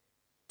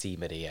 Di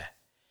Maria,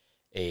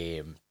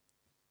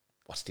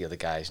 what's the other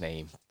guy's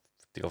name?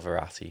 The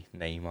Verratti,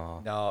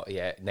 Neymar. No,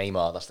 yeah,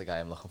 Neymar, that's the guy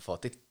I'm looking for.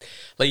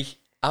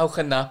 How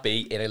can that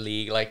be in a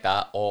league like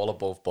that, all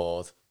above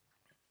board,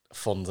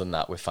 funding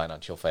that with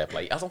financial fair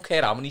play? I don't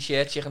care how many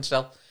shirts you can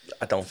sell.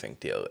 I don't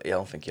think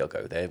he'll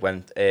go there.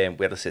 When we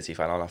had a City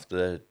fan on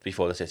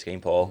before the City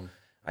game, Paul,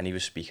 and he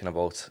was speaking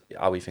about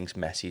how he thinks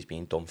Messi's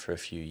been done for a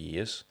few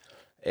years,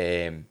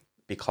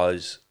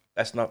 because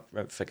let's not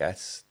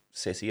forget,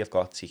 City have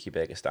got Tiki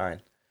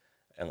Bergestein,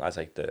 and as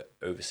like the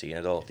overseeing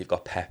it all, they've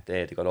got Pep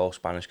there, they've got all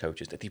Spanish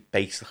coaches. That they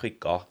basically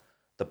got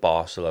the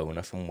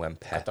Barcelona from when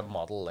Pep. Got the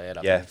model there.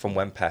 Yeah, from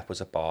when Pep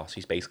was at Barca,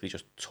 he's basically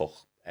just took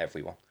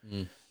everyone.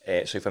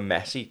 So for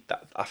Messi,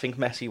 I think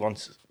Messi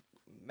wants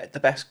the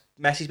best.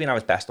 Messi's been at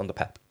his best under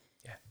Pep.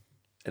 Yeah.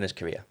 In his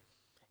career.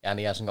 And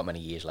he hasn't got many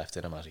years left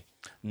in him, has he?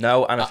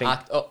 No, and I think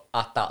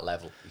at that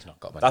level, he's not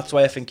got many. That's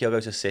why I think he'll go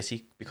to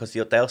City, because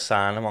they'll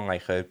sign him on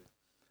like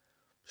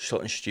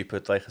something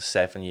stupid, like a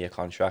 7-year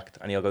contract,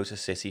 and he'll go to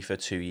City for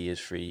 2 years,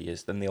 3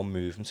 years. Then they'll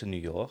move him to New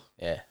York.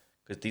 Yeah.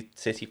 Because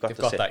City They've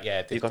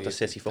got the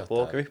City they've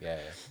football got group, yeah.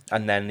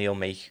 and then they'll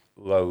make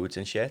loads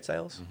in shirt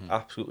sales,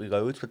 absolutely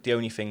loads. But the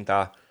only thing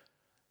that,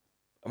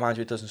 mind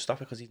you, it doesn't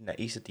stop it, because he's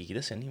Adidas,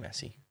 isn't he,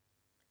 Messi?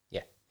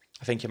 Yeah.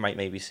 I think you might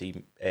maybe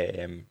see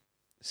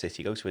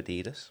City go to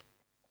Adidas.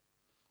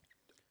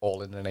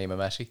 All in the name of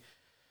Messi.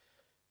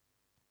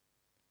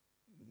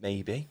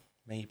 Maybe,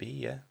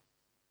 yeah.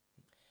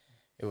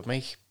 It would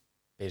make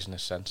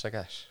business sense, I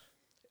guess.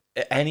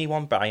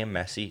 Anyone buying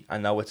Messi, I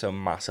know it's a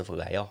massive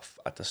layoff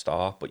at the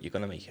start, but you're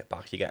going to make it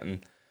back. You're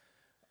getting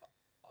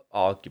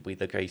arguably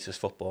the greatest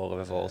footballer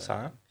of all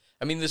time.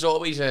 I mean, there's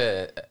always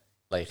an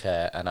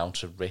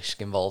ounce of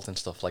risk involved in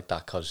stuff like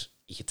that, because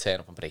he could turn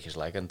up and break his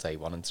leg on day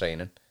one in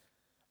training.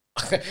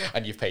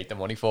 And you've paid the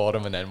money for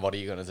him, and then what are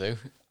you going to do?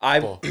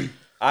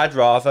 I'd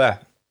rather,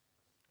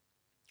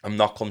 I'm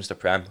not comes to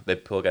Prem,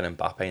 Liverpool get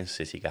Mbappe and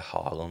City get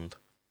Haaland.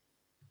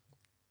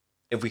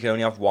 If we can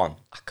only have one.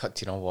 Do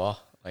you know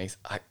what?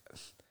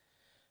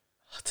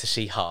 To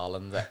see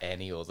Haaland at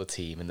any other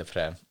team in the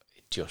Prem,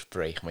 it just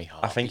break my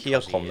heart. I think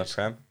he'll come to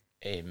Prem.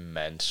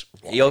 Immense.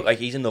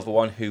 He's another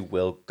one who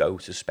will go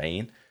to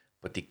Spain,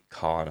 but they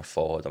can't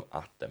afford him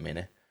at the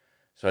minute.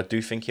 So I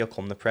do think he'll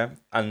come to Prem.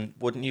 And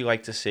wouldn't you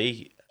like to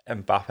see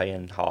Mbappe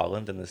and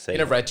Haaland in the same...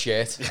 In a red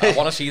shirt. I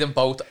want to see them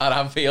both at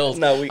Anfield.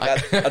 No,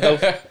 I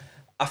don't...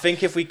 I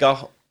think if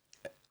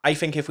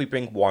we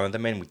bring one of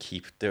them in, we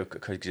keep the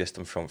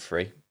coexisting front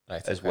three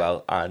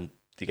well, and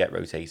they get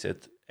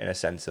rotated in a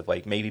sense of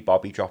like maybe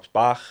Bobby drops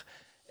back,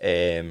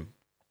 but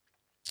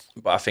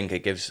I think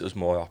it gives us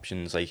more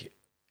options. Like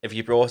if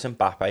you brought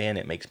Mbappe in,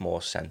 it makes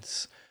more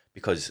sense,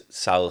 because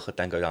Salah could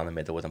then go down the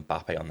middle with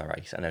Mbappe on the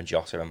right, and then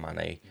Jota and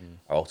Mane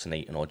are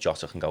alternating, or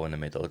Jota can go in the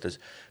middle.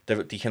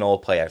 They can all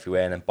play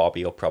everywhere, and then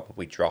Bobby will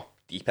probably drop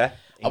deeper.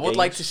 I would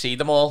like to see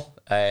them all.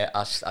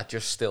 I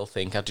just still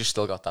think I've just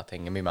still got that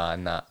thing in my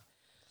mind that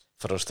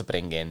for us to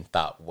bring in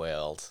that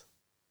world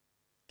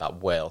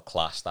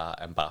class, that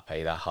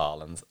Mbappe, that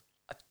Haaland,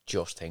 I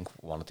just think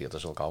one of the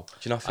others will go.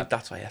 Do you not think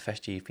that's why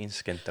FSG have been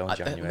skint though in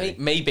January?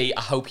 Maybe.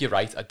 I hope you're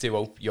right. I do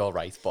hope you're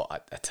right, but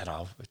I don't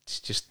know.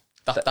 It's just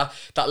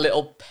that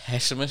little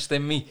pessimist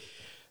in me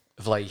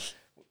of like...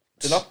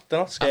 They're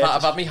not scared.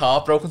 I've had my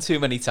heart broken too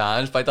many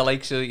times by the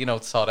likes of,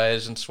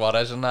 Torres and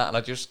Suarez and that,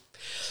 and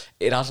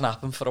it hasn't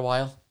happened for a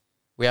while.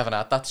 We haven't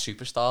had that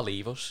superstar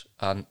leave us,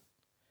 and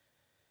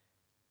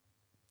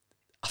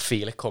I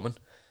feel it coming.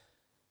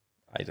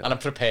 And I'm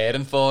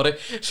preparing for it,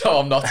 so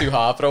I'm not too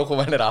heartbroken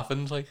when it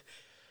happens. Like,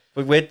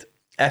 but with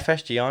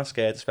FSG aren't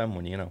scared to spend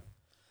money, I'll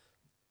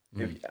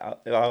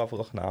have a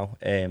look now.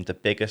 The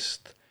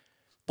biggest,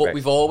 but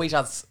we've always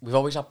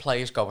had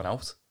players going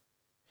out.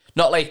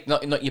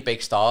 Not your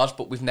big stars,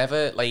 but we've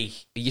never, like,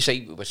 you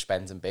say we're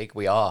spending big.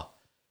 We are,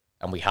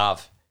 and we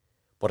have,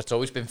 but it's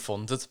always been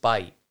funded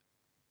by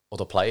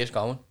other players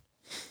going.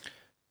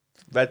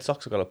 Red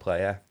Sox have got a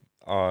player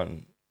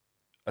on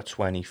a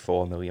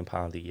 £24 million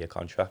a year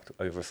contract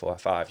over 4 or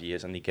 5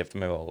 years, and they give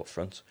them it all up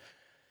front.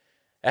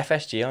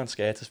 FSG aren't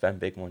scared to spend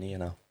big money,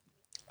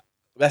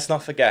 Let's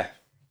not forget,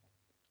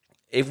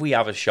 if we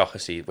have a shocker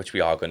seed, which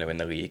we are going to in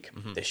the league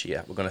this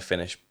year, we're going to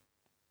finish,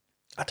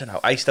 I don't know,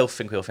 I still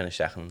think we'll finish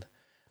second.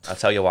 I'll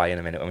tell you why in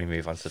a minute when we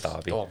move on to the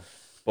derby.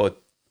 But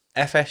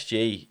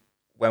FSG,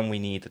 when we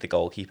needed a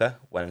goalkeeper,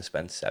 went and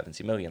spent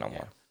 70 million on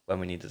one. when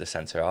we needed a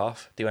centre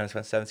half. They went and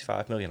spent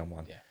 75 million on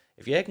one. Yeah.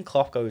 If Jurgen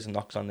Klopp goes and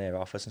knocks on their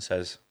office and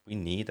says, we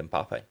need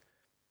Mbappe,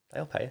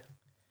 they'll pay it.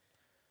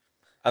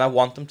 And I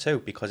want them to,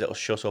 because it'll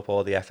shut up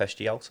all the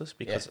FSG outers,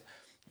 because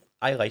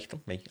I like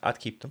them, I'd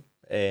keep them.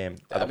 I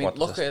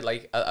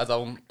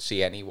don't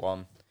see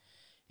anyone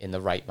in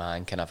the right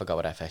mind can have a go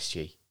at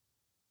FSG.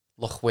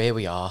 Look where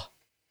we are,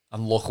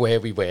 and look where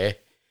we were.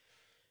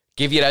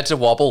 Give your heads a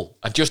wobble,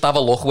 and just have a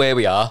look where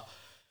we are.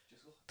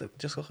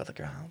 Just look at the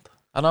ground.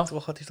 I know. Just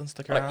look at he's done to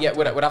the ground. Yeah,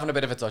 we're having a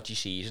bit of a dodgy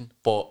season,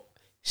 but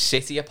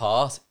City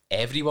apart,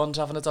 everyone's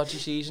having a dodgy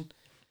season.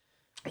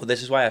 Well,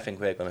 this is why I think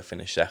we're going to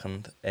finish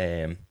second.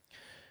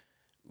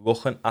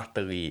 Looking at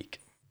the league,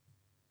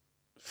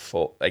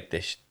 for like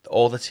this,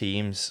 all the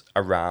teams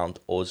around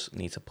us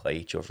need to play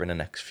each other in the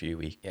next few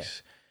weeks. Yeah.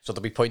 So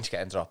there'll be points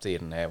getting dropped here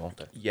and there, won't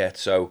there? Yeah,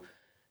 so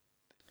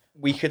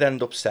we could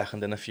end up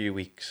second in a few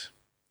weeks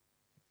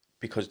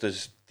because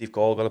they've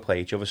all got to play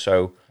each other.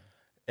 So,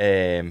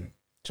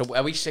 so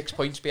are we 6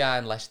 points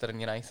behind Leicester and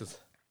United?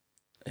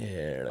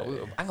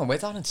 Hang on, we're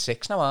down in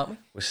 6 now, aren't we?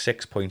 We're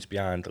 6 points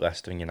behind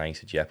Leicester and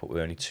United, yeah, but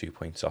we're only 2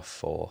 points off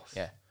fourth.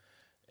 Yeah.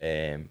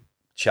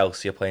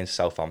 Chelsea are playing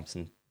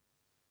Southampton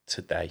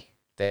today.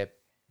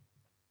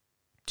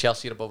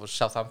 Chelsea are above us,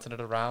 Southampton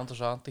are around us,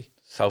 aren't they?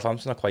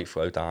 Southampton are quite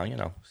far down, you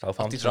know.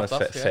 Southampton are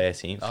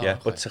 13th, yeah.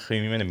 But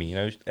Takumi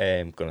Minamino's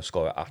going to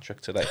score a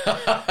hat-trick today.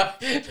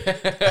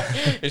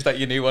 Is that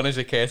your new one? Is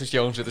it Curtis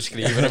Jones with a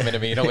screamer and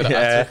Minamino with a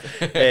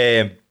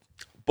hat-trick?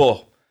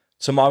 But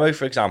tomorrow,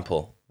 for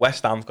example,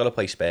 West Ham's got to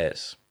play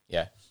Spurs.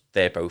 Yeah.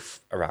 They're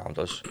both around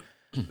us.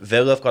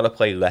 Villa have got to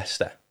play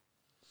Leicester.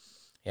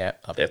 Yeah.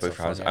 They're both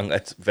around us.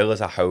 And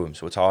Villa's at home,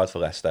 so it's hard for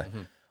Leicester.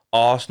 Mm-hmm.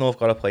 Arsenal have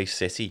got to play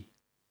City.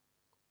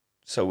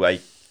 So,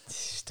 like,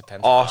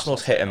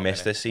 Arsenal's hit and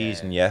miss this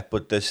season, yeah,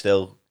 but they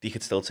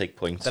could still take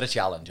points. They're a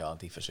challenge,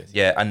 aren't they, for City?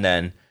 Yeah, and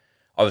then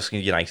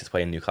obviously United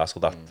playing Newcastle.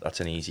 That's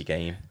an easy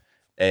game.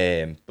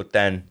 But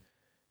then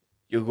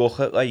you look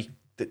at like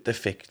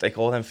like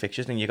all them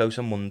fixtures, and you go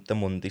to the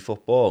Monday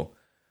football.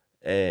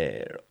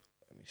 Monday.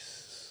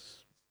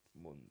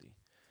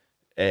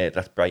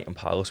 That's Brighton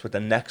Palace. But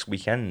then next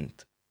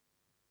weekend,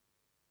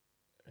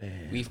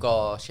 we've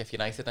got Sheffield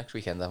United next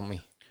weekend, haven't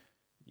we?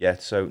 Yeah.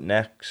 So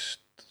next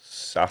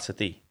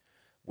Saturday,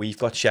 we've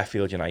got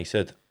Sheffield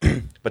United,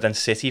 but then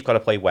City have got to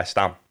play West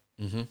Ham.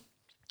 Mm-hmm.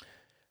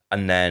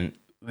 And then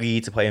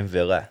Leeds are playing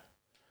Villa.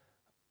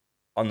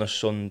 On the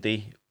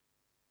Sunday,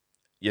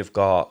 you've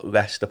got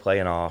Leicester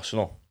playing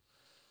Arsenal.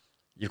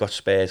 You've got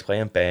Spurs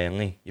playing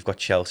Burnley. You've got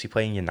Chelsea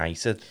playing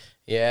United.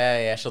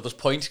 Yeah. So there's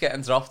points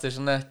getting dropped,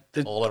 isn't there?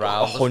 All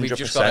around 100%, us.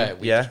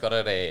 We've just got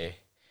to.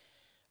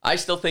 I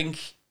still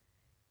think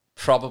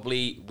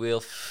probably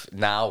we'll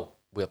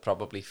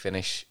probably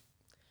finish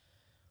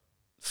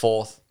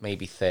fourth,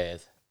 maybe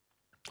third.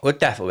 We're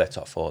definitely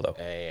top four though.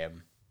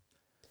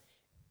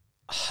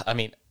 I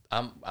mean,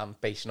 I'm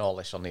basing all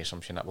this on the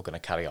assumption that we're going to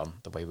carry on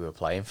the way we were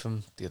playing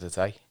from the other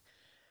day.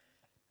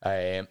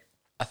 I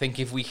think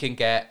if we can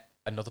get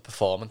another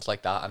performance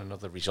like that and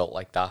another result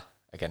like that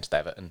against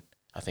Everton,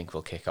 I think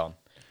we'll kick on.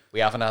 We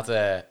haven't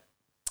had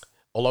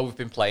although we've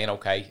been playing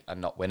okay and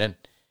not winning,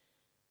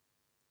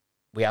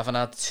 we haven't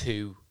had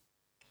two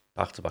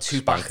back-to-back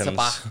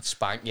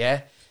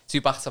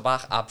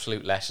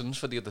absolute lessons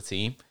for the other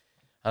team.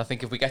 And I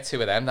think if we get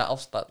two of them, that'll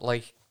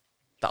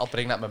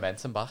bring that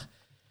momentum back.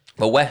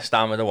 Well, West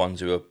Ham are the ones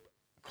who are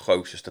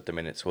closest at the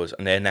minute to us,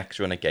 and their next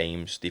run of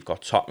games, they've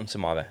got Tottenham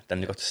tomorrow,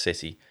 then they've got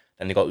City,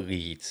 then they've got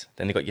Leeds,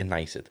 then they've got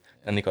United,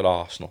 then they've got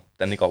Arsenal,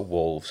 then they've got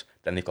Wolves,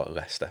 then they've got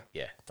Leicester.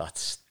 Yeah,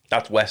 that's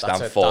West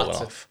Ham falling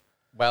off.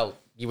 Well,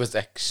 you would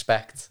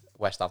expect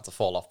West Ham to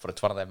fall off, but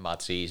it's one of them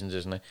mad seasons,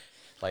 isn't it?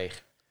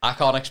 Like, I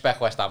can't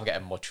expect West Ham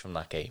getting much from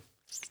that game.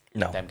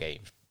 No. Them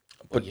games.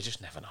 But you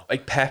just never know.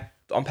 Like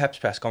Pep's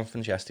press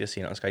conference yesterday, I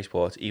seen it on Sky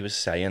Sports, he was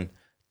saying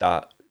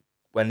that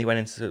when they went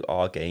into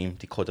our game,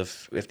 they could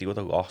have, if they would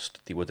have lost,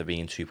 they would have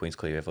been 2 points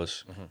clear of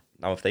us. Mm-hmm.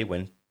 Now, if they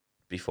win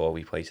before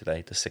we play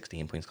today, they're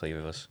 16 points clear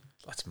of us.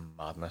 That's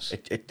madness.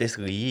 This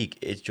league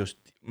is just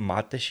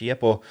mad this year.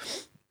 But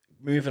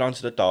moving on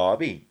to the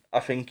derby, I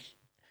think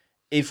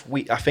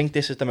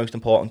this is the most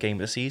important game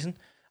of the season.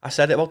 I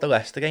said it about the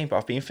Leicester game, but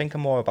I've been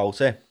thinking more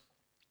about it.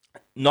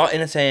 Not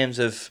in the terms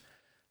of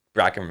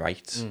bragging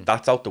rights.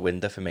 That's out the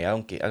window for me. I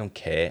don't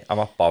care. I'm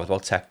not bothered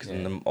about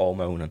texting them all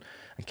moaning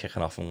and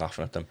kicking off and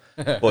laughing at them.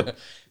 But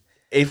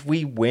if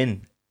we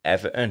win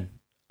Everton,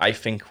 I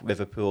think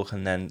Liverpool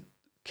can then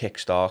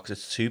kickstart, because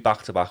it's 2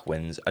 back-to-back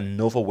wins,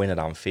 another win at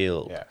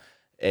Anfield,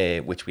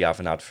 which we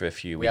haven't had for a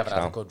few weeks now. We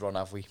haven't had a good run,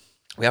 have we?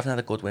 We haven't had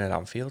a good win at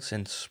Anfield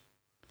since...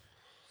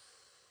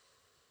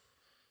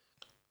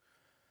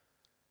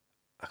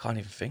 I can't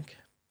even think.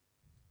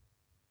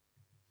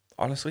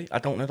 Honestly, I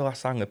don't know the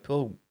last time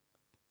Liverpool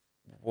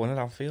won at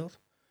Anfield.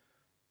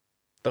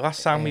 The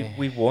last time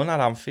we won at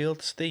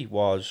Anfield, Steve,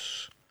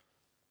 was...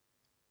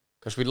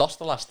 Because we lost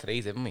the last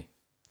 3, didn't we?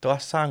 The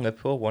last time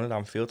Liverpool won at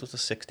Anfield was the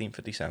 16th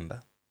of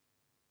December.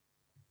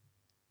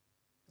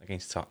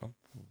 Against Tottenham.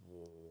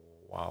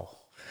 Wow.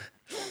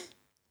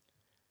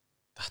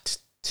 That's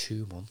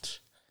 2 months.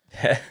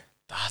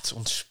 That's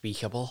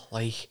unspeakable.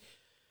 Like,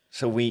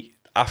 So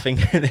I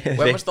think...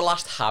 when was the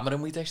last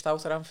hammering we dished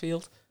out at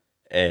Anfield?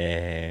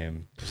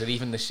 Was it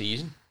even this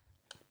season?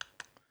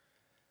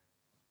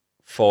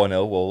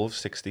 4-0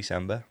 Wolves, 6th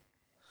December.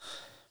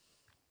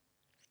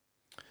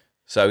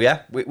 So,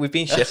 yeah, we've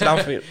been shit at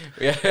Anfield.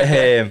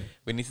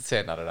 We need to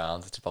turn that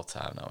around. It's about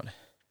time now, isn't it?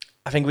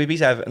 I think we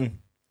beat Everton.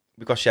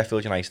 We've got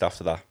Sheffield United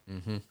after that.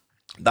 Mm-hmm.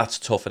 That's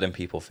tougher than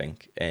people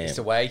think. It's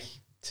away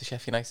to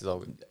Sheffield United,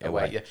 or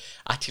away. Yeah.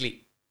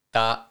 Actually,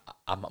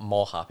 I'm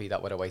more happy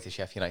that we're away to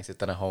Sheffield United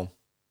than at home.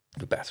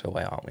 We're better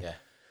away, aren't we? Yeah.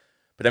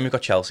 But then we've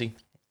got Chelsea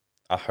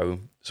at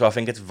home. So I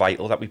think it's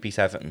vital that we beat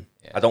Everton.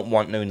 Yeah. I don't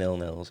want no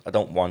 0-0s. I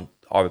don't want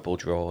horrible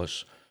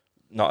draws.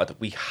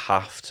 We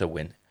have to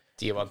win.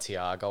 Do you want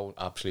Thiago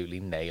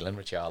absolutely nailing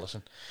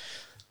Richarlison?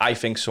 I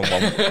think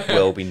someone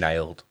will be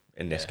nailed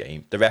in this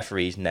game. The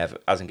referee's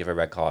hasn't given a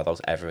red card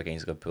ever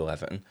against Liverpool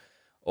Everton,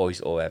 or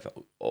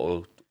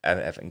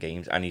Everton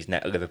games, and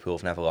Liverpool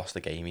have never lost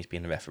a game. He's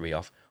been the referee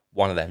off.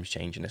 One of them's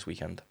changing this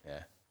weekend.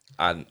 Yeah.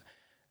 And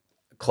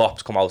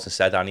Klopp's come out and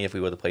said, Annie, if we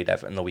would have played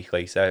Everton a week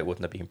later, it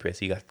wouldn't have been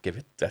pretty.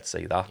 Let's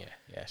say that.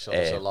 Yeah. So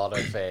there's a lot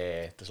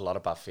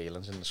of bad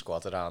feelings in the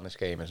squad around this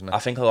game, isn't it? I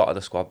think a lot of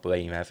the squad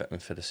blame Everton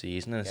for the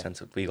season in the sense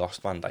that we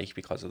lost Van Dijk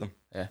because of them.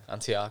 Yeah,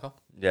 and Thiago.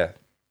 Yeah.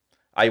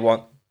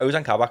 Ozan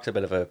Kabak's a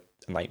bit of a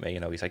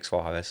nightmare, he's like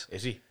Suarez.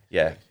 Is he?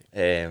 Yeah.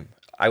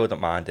 I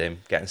wouldn't mind him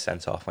getting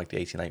sent off like the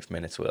 89th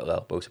minute with a little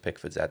elbow to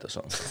Pickford's head or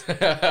something.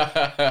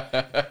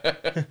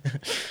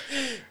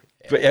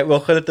 But yeah, we'll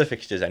look at the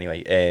fixtures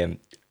anyway.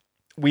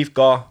 We've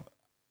got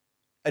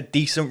a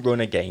decent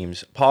run of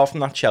games, apart from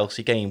that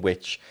Chelsea game,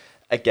 which,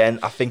 again,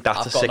 I think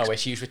that's I've got no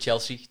issues with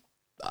Chelsea.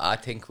 I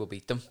think we'll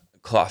beat them.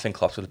 I think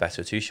Klopp's the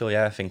better Tuchel,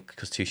 yeah. I think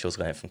because Tuchel's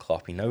learned from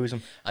Klopp, he knows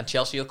him. And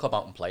Chelsea will come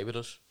out and play with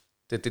us.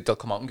 They'll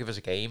come out and give us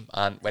a game,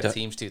 and when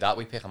teams do that,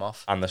 we pick them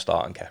off. And they're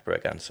starting Kepa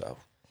again, so...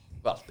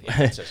 Well,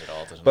 yeah, it says it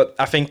all, doesn't but it?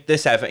 I think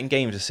this Everton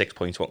game is a 6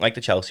 points one, like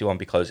the Chelsea one,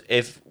 because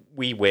if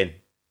we win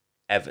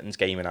Everton's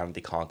game in hand,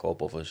 they can't go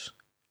above us.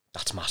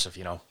 That's massive,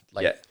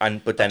 Like, yeah,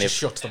 but then if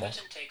shuts them up.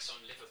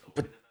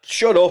 But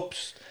shut up.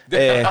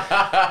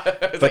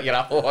 But your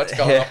Apple Watch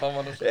going off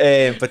on us.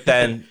 But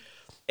then,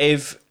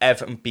 if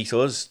Everton beat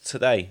us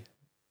today,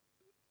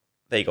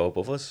 they go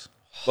above us.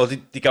 Well,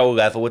 they go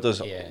level with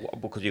us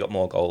because we got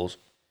more goals.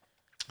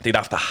 They'd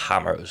have to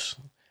hammer us.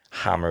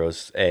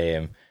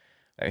 Let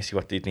me see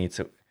what they'd need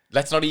to...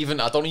 I don't even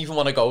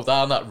want to go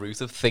down that route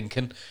of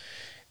thinking.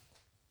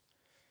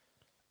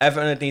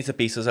 Everton would need to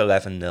beat us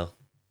 11-0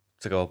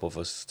 to go above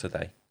us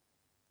today.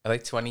 Are they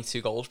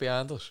 22 goals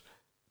behind us?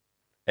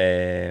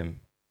 In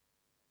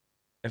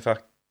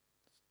fact...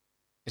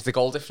 Is the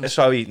goal difference...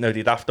 Sorry, no,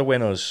 they'd have to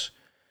win us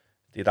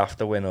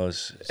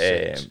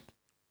 12-0.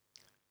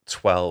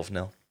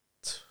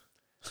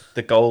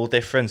 The goal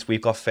difference,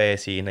 we've got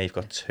 13, they've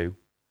got 2.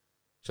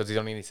 So they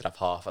only need to have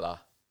half of that.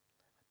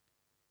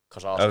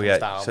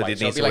 Down, so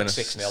they'd need to win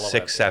 6-0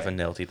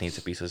 6-7-0. They'd need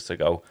to beat us to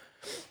go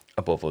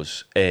above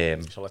us.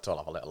 So let's all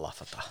have a little laugh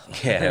at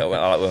that. Yeah,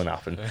 well, that won't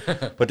happen.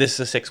 But this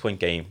is a 6-point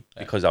game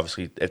because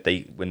obviously if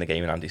they win the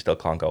game and they still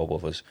can't go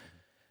above us.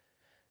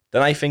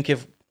 Then I think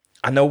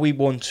I know we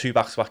won 2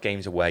 back-to-back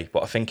games away,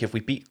 but I think if we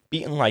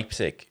beating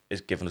Leipzig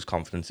is giving us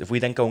confidence. If we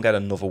then go and get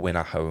another win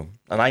at home,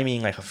 and I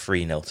mean like a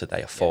 3-0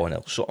 today, a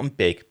 4-0, something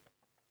big,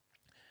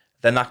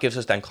 then that gives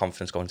us then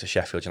confidence going to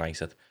Sheffield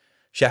United.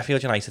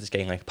 Sheffield United is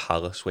getting like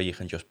Palace where you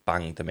can just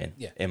bang them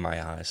in my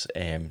eyes.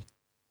 That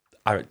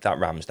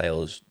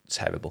Ramsdale is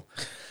terrible.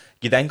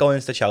 You then go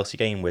into the Chelsea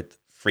game with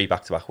 3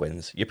 back-to-back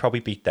wins. You probably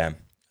beat them.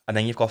 And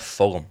then you've got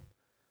Fulham,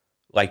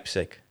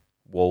 Leipzig,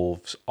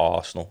 Wolves,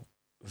 Arsenal,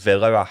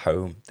 Villa at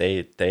home.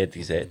 They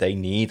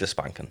need a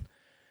spanking.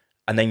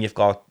 And then you've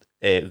got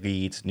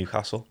Leeds,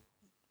 Newcastle,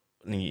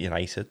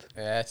 United.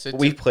 Yeah,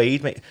 we've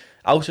played, mate.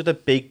 Out of the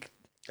big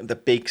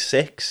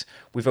 6,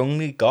 we've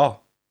only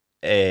got...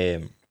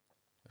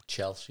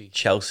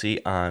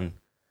 Chelsea and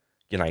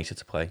United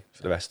to play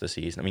for the rest of the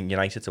season. I mean,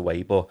 United's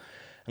away, but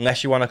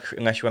unless you want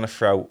to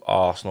throw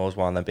Arsenal as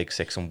one of the big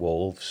 6 and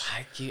Wolves,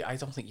 I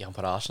don't think you can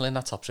put Arsenal in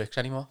that top 6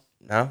 anymore.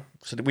 No,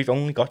 so we've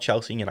only got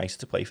Chelsea and United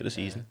to play for the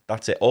season.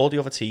 That's it. All the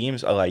other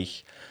teams are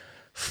like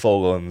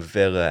Fulham,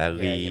 Villa,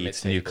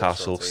 Leeds,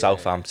 Newcastle,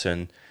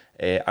 Southampton,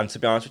 and to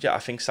be honest with you, I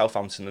think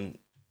Southampton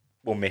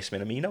will miss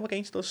Minamino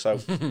against us. So,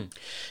 do you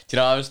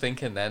know? I was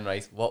thinking then,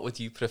 right? What would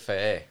you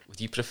prefer? Would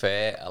you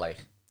prefer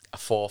a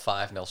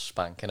 4-5-0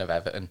 spanking of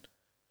Everton,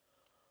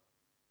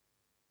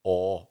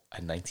 or a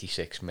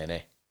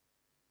 96-minute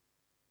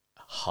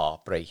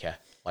heartbreaker,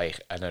 like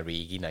an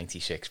Origi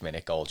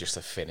 96-minute goal just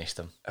to finish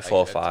them? A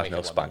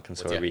 4-5-0 spanking,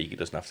 so Origi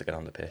doesn't have to get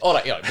on the pitch. All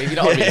right, maybe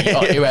not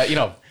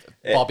Origi,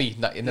 Bobby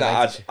in the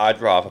 90s.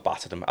 I'd rather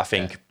batter them. I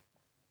think,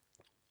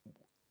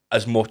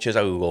 as much as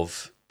I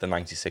love the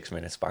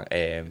 96-minute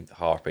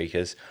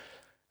heartbreakers,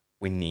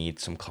 we need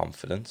some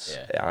confidence.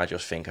 And I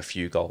just think a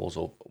few goals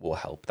will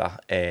help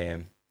that.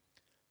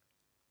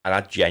 And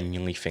I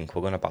genuinely think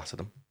we're going to batter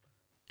them.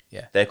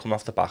 Yeah. They're coming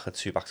off the back of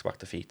 2 back-to-back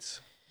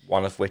defeats,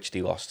 one of which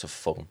they lost to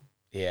Fulham.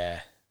 Yeah.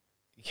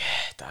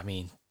 Yeah, I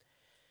mean,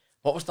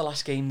 What was the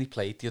last game they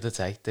played the other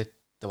day?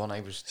 The one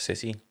I was...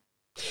 City.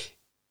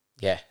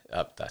 Yeah,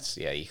 that's...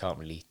 Yeah, you can't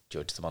really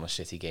judge them on a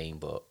City game,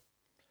 but...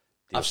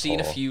 They I've seen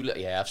a poor. few...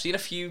 Yeah, I've seen a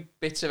few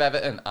bits of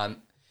Everton, and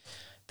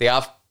they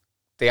have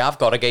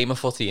got a game of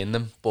footy in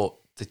them, but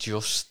they're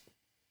just...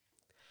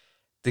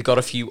 They've got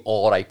a few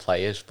alright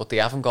players, but they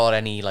haven't got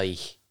any,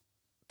 like...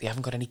 They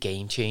haven't got any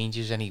game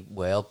changers, any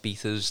world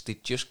beaters.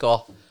 They've just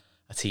got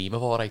a team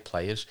of alright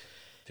players.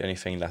 The only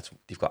thing that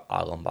they've got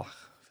Alan back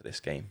for this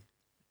game.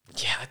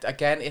 Yeah,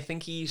 again, I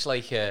think he's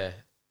like a...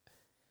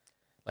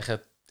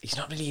 He's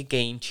not really a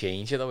game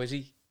changer, though, is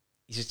he?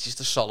 He's just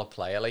a solid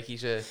player. Like,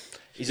 he's a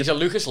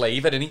Lucas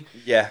Leiva, isn't he?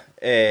 Yeah.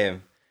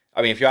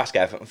 I mean, if you ask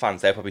Everton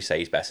fans, they'll probably say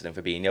he's better than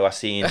Fabinho. I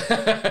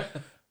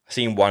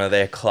seen one of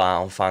their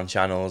clown fan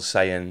channels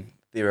saying...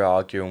 They were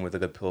arguing with the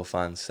Liverpool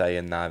fans,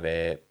 saying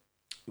that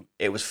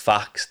it was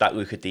facts that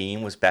Luca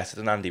Dean was better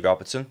than Andy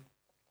Robertson.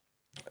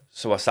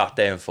 So I sat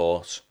there and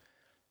thought,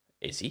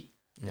 is he?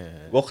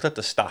 Yeah. Looked at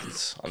the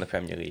stats on the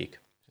Premier League.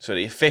 So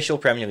the official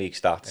Premier League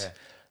stats. Yeah.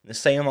 In the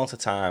same amount of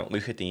time,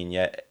 Luca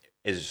Dean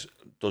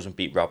doesn't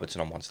beat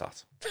Robertson on one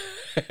stat.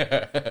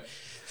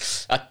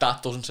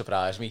 That doesn't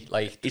surprise me.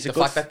 Like, He's the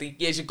fact that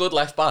he's a good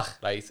left back,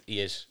 right? He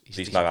is.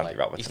 He's not Andy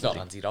Robertson. He's not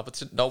Andy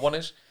Robertson. No one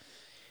is.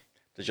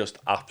 They're just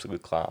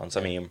absolute clowns.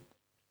 I mean,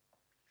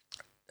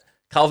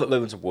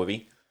 Calvert-Lewin's a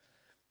worry,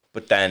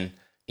 but then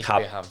He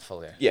can be a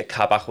handful, yeah. Yeah,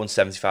 Kabak won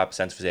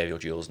 75% of his aerial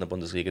duels in the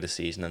Bundesliga this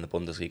season, and the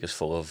Bundesliga's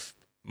full of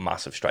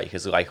massive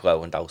strikers like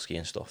Lewandowski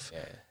and stuff.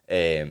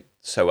 Yeah.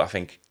 So I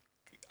think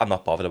I'm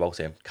not bothered about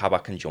him.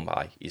 Kabak can jump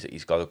high.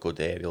 He's got a good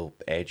aerial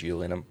air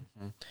duel in him.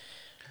 Mm-hmm.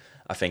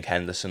 I think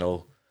Henderson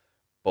will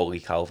bully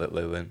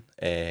Calvert-Lewin.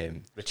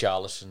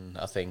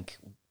 Richarlison, I think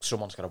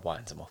someone's got to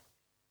wind him up.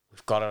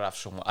 We've got to have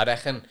someone. I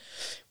reckon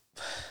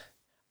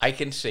I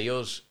can see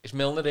us. Is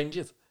Milner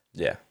injured?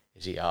 Yeah.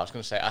 Is he? I was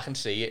going to say, I can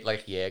see it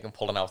like Jürgen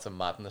pulling out the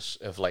madness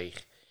of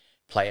like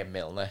playing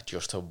Milner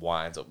just to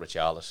wind up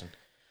Richarlison.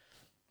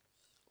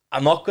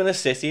 I'm not going to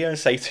sit here and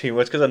say too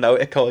much because I know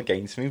it'll go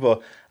against me,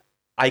 but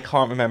I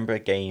can't remember a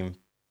game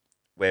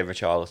where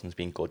Richarlison's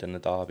been good in the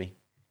derby.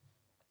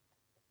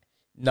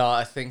 No,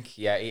 I think,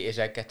 his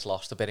head gets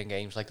lost a bit in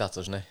games like that,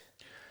 doesn't it?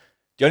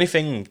 The only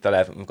thing that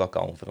Everton have got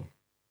going for them,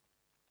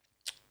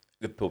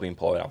 Liverpool being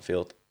poor at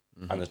Anfield,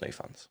 and there's no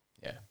fans.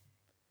 Yeah.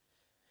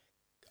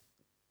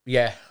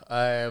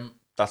 Yeah.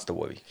 That's the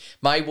worry.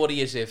 My worry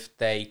is if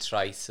they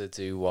try to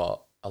do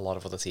what a lot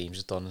of other teams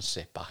have done and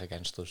sit back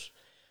against us.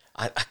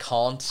 I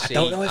can't see...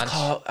 I don't know if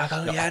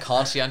I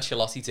can't see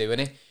Ancelotti doing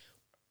it,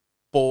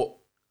 but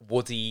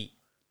would he...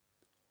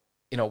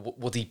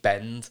 would he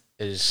bend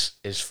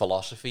his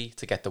philosophy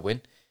to get the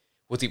win?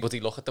 Would he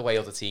look at the way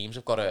other teams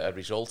have got a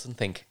result and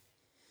think,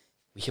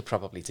 we could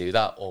probably do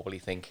that? Or will he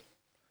think,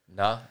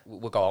 nah,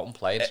 we'll go out and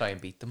play and try and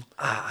beat them?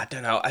 I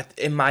don't know.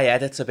 In my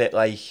head, it's a bit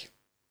like...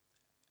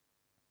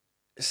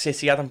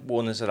 City hadn't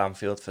won us at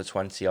Anfield for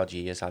 20-odd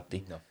years, had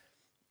they? No.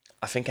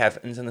 I think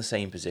Everton's in the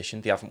same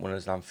position. They haven't won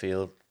us at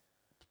Anfield.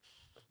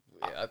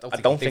 Yeah, I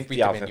don't think beat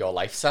they them have in your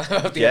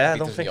lifetime. Yeah, I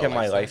don't think in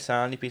my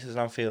lifetime they beat us at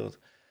Anfield.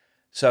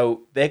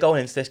 So they're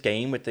going into this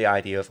game with the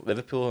idea of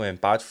Liverpool are in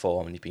bad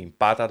form and they've been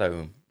bad at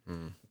home.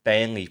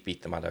 Burnley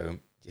beat them at home.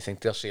 Do you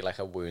think they'll see like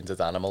a wounded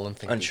animal and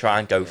think... And try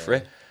and go for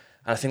it.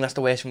 And I think that's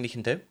the worst thing they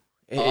can do.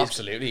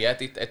 Absolutely, yeah.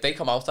 If they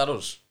come out at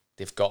us,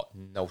 they've got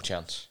no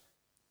chance.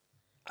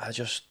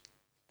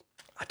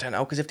 I don't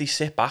know, because if they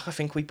sit back, I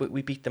think we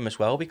beat them as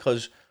well,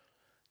 because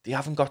they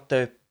haven't got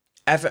the...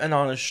 Everton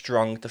aren't as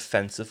strong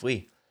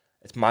defensively.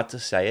 It's mad to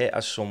say it,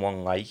 as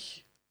someone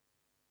like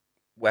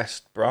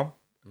West Brom,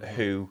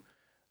 who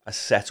are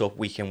set up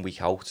week in,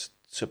 week out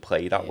to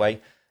play that way.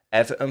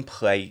 Everton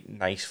play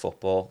nice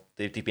football.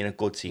 They've been a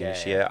good team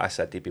this year. I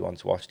said they'd be one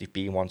to watch. They've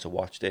been one to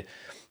watch. To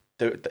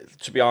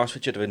be honest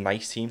with you, they're a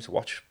nice team to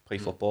watch play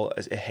football.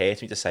 It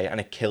hurts me to say it, and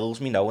it kills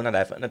me knowing that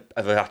Everton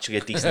are actually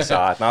a decent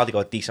side now. They've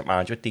got a decent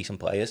manager with decent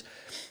players.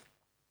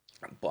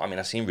 But I mean,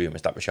 I've seen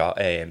rumours that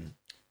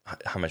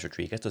James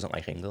Rodriguez doesn't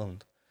like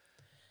England.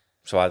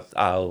 So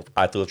I'll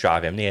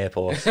drive him to the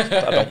airport.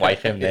 I don't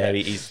like him there.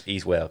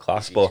 He's world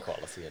class. He's but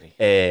quality, isn't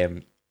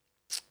he?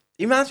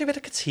 He reminds me a bit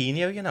of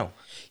Coutinho,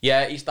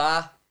 Yeah, he's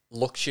that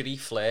luxury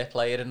flair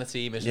player in the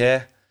team, isn't he?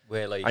 Yeah.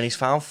 Where, like... And he's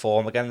found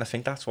form again. And I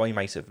think that's why he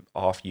might have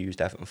half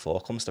used Everton for.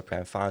 Comes to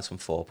Prem, find some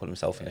form, put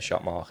himself in the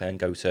shot market, and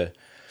go to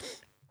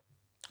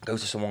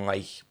someone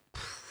like,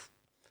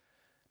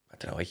 I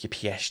don't know, like your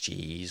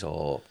PSGs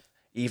or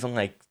even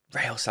like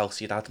Real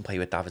Sociedad and play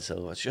with David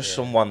Silva. It's just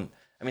someone.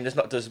 I mean,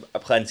 there's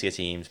plenty of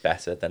teams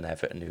better than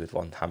Everton who would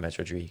want James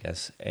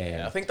Rodriguez.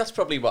 I think that's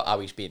probably how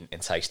he's been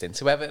enticed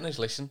into Everton is,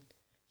 listen,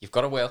 you've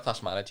got a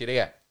world-class manager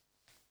here.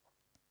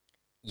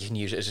 You can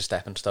use it as a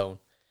stepping stone.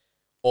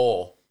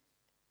 Or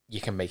you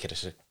can make it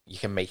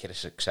a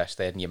success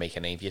there and you make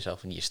a name for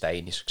yourself and you stay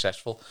and you're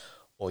successful.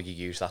 Or you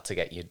use that to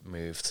get you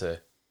moved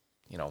to,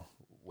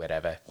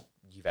 wherever,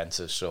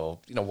 Juventus or,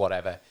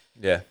 whatever.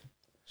 Yeah.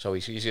 So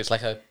it's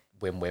like a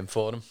win-win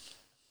for him.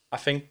 I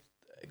think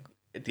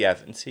the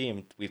Everton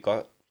team, we've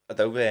got,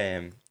 although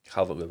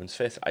Calvert-Lewin's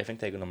fit, I think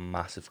they're going to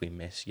massively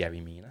miss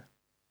Yerry Mina.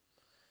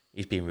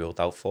 He's been ruled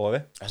out for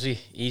it. Has he?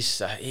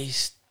 He's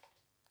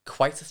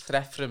quite a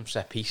threat from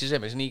set pieces,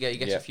 isn't he? He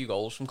gets a few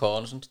goals from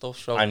corners and stuff.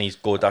 So. And he's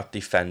good at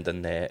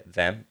defending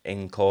them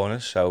in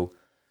corners. So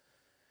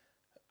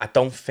I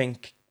don't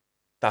think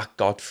that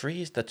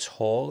Godfrey is the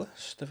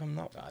tallest, if I'm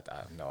not. I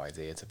have no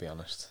idea, to be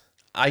honest.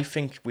 I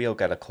think we'll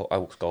get a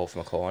goal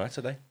from a corner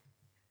today.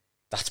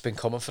 That's been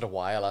coming for a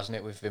while, hasn't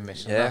it? We've been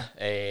missing that.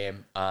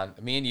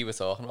 And me and you were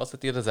talking about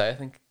it the other day. I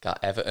think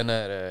Everton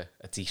are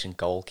a decent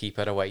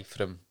goalkeeper away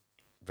from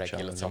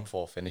regular top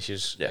four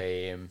finishes.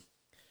 Yeah.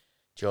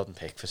 Jordan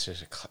Pickford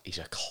he's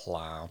a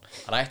clown,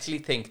 and I actually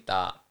think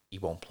that he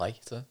won't play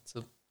today.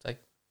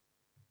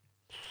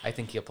 I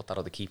think he'll put that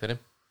other keeper in.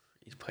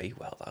 He's played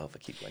well, that other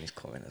keeper, when he's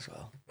coming as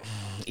well.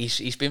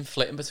 He's been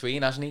flitting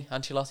between, hasn't he,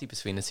 Ancelotti,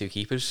 between the two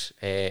keepers.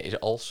 Is it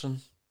Olsen,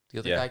 the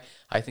other guy?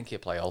 I think he'll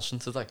play Olsen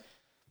today.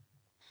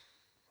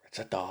 It's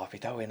a derby,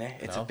 though, isn't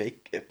it? It's a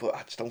big... But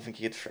I just don't think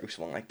he'd throw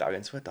someone like that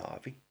into a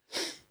derby.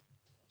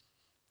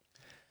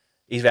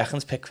 He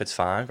reckons Pickford's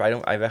fine,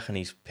 but I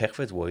reckon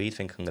Pickford's worried,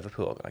 thinking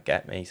Liverpool are going to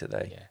get me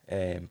today.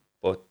 Yeah.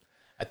 But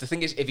the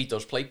thing is, if he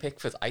does play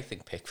Pickford, I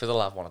think Pickford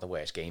will have one of the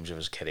worst games of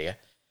his career.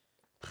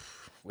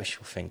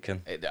 Wishful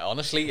thinking.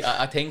 Honestly,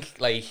 I think,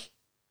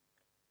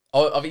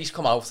 he's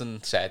come out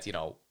and said,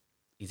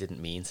 he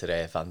didn't mean to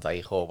Van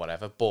Dijk or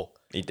whatever, but...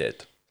 He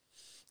did.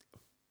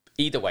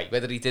 Either way,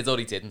 whether he did or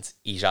he didn't,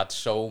 he's had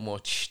so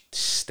much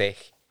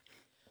stick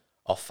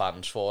off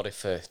fans for it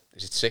for,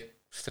 is it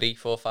 3,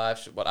 4,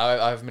 5,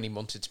 however many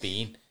months it's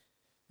been.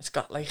 It's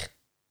got,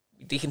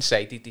 they can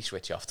say they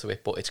switch off to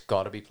it, but it's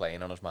got to be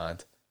playing on his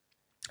mind.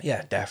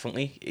 Yeah,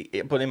 definitely.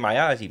 But in my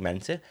eyes, he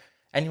meant it.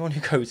 Anyone who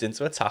goes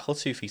into a tackle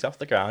 2 feet off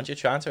the ground, you're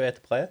trying to hurt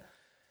the player.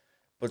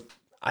 But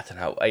I don't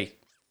know.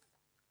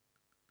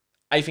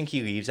 I think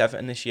he leaves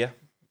Everton this year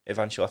if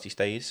Ancelotti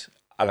stays,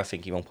 and I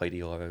think he won't play the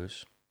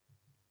Euros.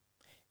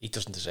 He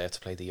doesn't deserve to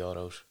play the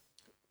Euros.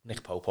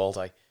 Nick Pope all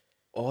day.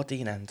 Or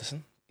Dean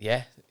Henderson.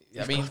 Yeah.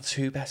 He's got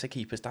 2 better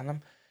keepers than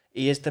him.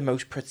 He is the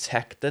most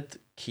protected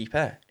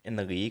keeper in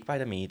the league by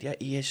the media.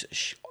 He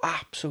is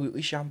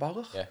absolutely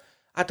shambolic. Yeah.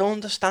 I don't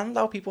understand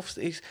how people...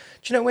 Do you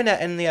know when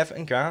in the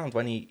Everton ground,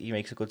 when he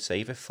makes a good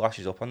save, it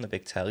flashes up on the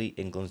big telly,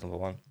 England's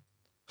 #1.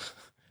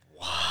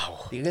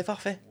 Wow. They live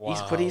off it.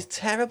 Wow. But he's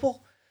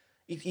terrible.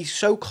 He's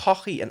so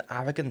cocky and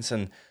arrogant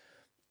and...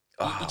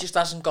 He just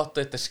hasn't got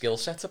the skill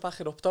set to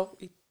back it up, though.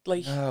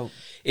 No.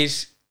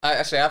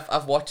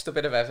 I've watched a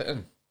bit of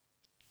Everton,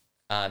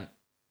 and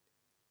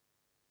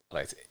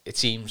it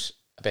seems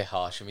a bit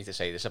harsh for me to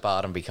say this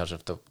about him because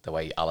of the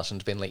way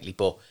Alisson's been lately,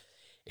 but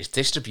his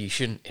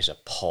distribution is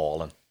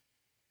appalling.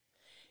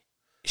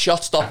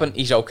 Shot stopping,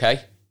 he's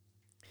okay.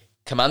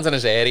 Commanding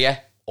his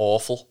area,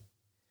 awful.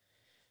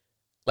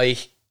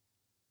 He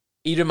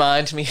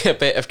reminds me a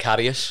bit of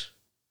Karius.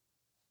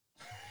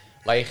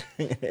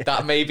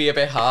 That may be a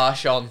bit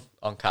harsh on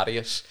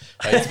Karius,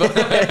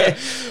 right?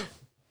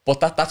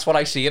 But that's what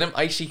I see in him.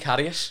 I see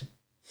Karius.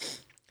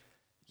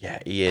 Yeah,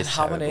 he is. And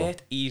how on terrible.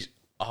 earth he's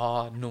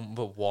our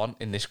 #1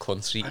 in this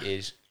country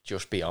is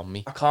just beyond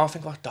me. I can't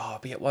think what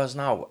derby it was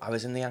now. I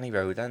was in the Annie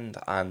Road end,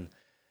 and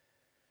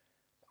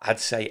I'd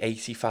say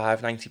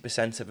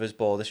 85-90% of his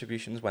ball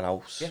distributions went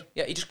out.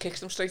 Yeah, he just kicks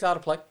them straight out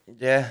of play.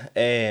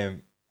 Yeah,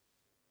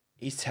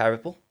 he's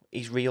terrible.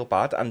 He's real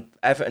bad, and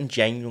Everton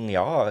genuinely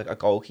are a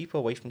goalkeeper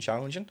away from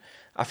challenging.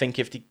 I think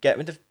if they get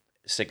rid of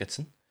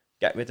Sigurdsson,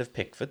 get rid of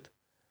Pickford.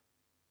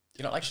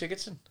 You not like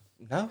Sigurdsson?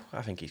 No,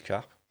 I think he's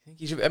crap.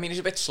 He's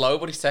a bit slow,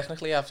 but he's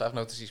technically, I've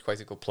noticed he's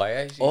quite a good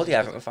player. All the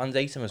Everton fans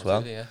hate him as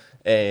well. Yeah.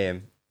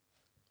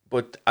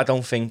 But I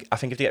think if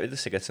they get rid of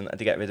Sigurdsson and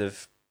they get rid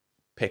of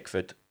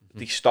Pickford,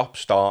 they stop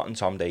starting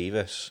Tom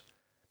Davis,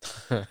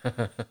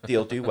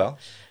 they'll do well.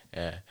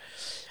 Yeah.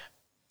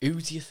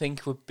 Who do you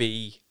think would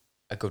be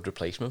a good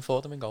replacement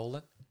for them in goal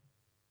then?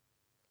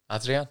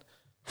 Adrian?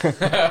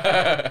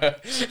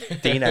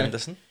 Dean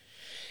Henderson.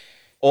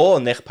 Or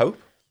Nick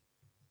Pope.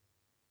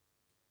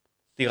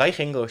 They like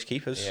English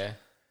keepers. Yeah.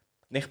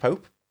 Nick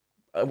Pope.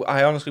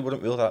 I honestly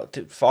wouldn't rule that out.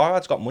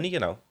 Farhad's got money,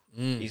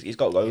 He's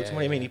got loads of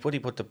money. I mean, he put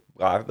the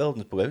private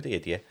buildings below the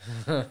idiot.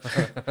 But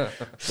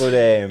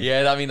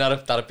yeah, I mean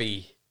that'd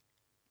be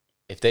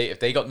if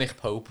they got Nick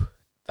Pope,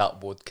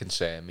 that would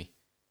concern me.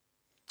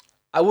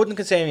 I wouldn't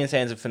concern me in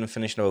terms of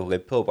finishing over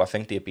Liverpool, but I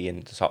think they'd be in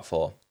the top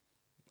 4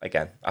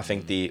 again. I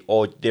think the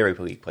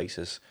Europa League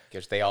places,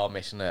 because they are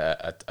missing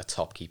a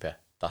top keeper.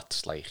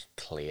 That's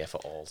clear for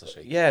all to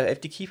see. Yeah,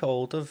 if they keep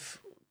hold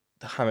of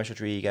the James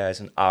Rodriguez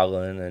and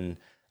Allen, and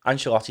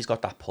Ancelotti's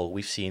got that pull.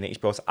 We've seen it. He's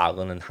brought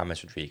Allen and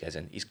James Rodriguez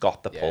in. He's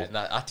got the pull.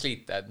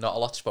 Actually, not a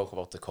lot spoke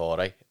about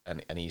Decore,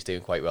 and he's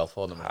doing quite well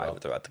for them as well. I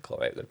would have had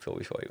Decore at Liverpool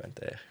before he went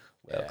there.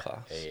 World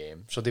class.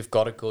 So they've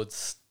got a good,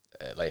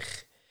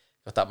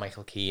 got that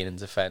Michael Keane in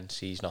defence.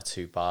 He's not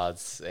too bad.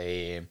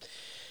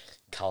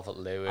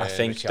 Calvert-Lewin. I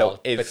think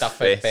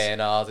if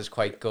Bernard is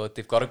quite good.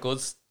 They've got a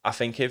good. I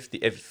think if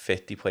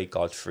fit, they play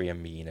Godfrey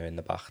and Mina in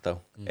the back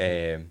though.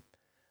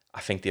 I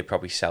think they'd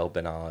probably sell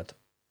Bernard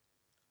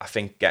I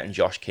think getting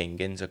Josh King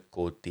in's a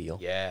good deal.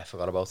 Yeah, I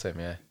forgot about him,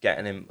 yeah.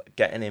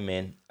 Getting him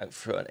in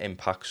for an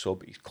impact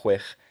sub. He's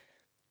quick.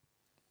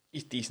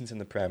 He's decent in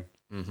the Prem.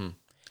 Mm-hmm.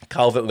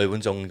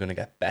 Calvert-Lewin's only going to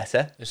get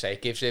better. I say,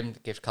 it gives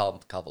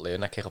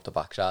Calvert-Lewin a kick up the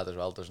backside as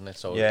well, doesn't it?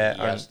 So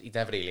Yeah, he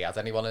never really had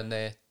anyone in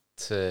there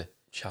to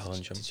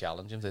challenge him,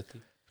 did he?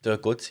 They're a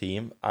good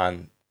team,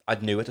 and I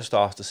knew at the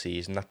start of the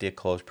season that they'd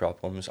cause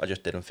problems. I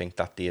just didn't think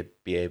that they'd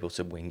be able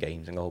to win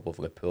games and go above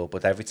Liverpool.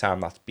 But every time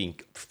that's been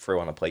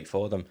thrown on a plate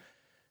for them,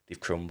 they've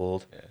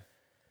crumbled. Yeah.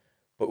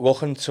 But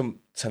looking to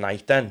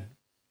tonight then,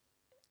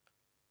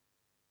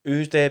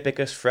 who's their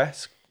biggest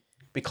threat?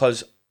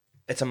 Because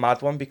it's a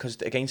mad one,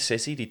 because against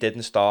City, they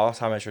didn't start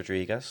James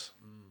Rodriguez.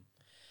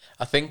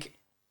 I think...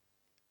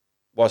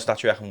 Was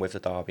that, you reckon, with the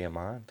derby in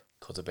mind?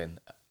 Could have been.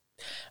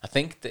 I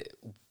think that,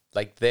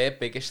 like, their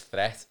biggest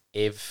threat,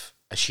 if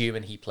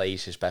assuming he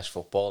plays his best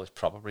football, is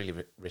probably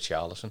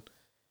Richarlison.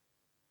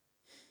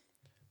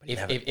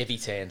 If he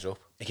turns up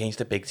against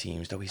the big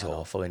teams, though, he's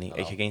awful, and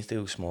like, against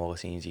the smaller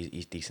teams,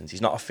 he's decent.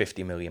 He's not a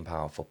 £50 million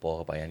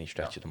footballer by any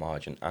stretch of the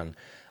margin, and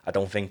I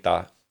don't think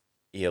that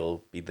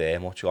he'll be there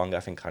much longer.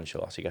 I think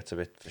Ancelotti gets a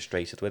bit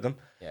frustrated with him.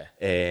 Yeah.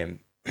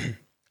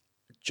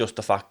 Just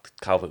the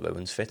fact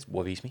Calvert-Lewin's fit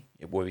worries me.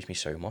 It worries me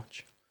so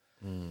much.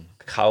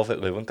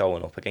 Calvert-Lewin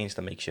going up against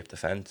a makeshift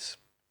defence.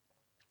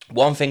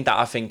 One thing that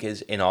I think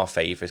is in our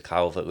favour is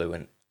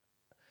Calvert-Lewin.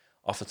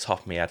 Off the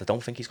top of my head, I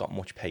don't think he's got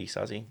much pace,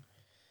 has he?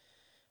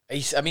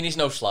 He's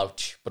no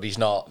slouch, but he's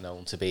not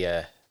known to be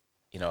a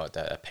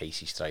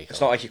pacey striker. It's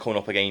not like you're coming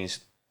up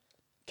against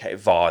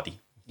Vardy.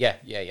 Yeah,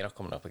 you're not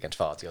coming up against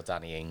Vardy or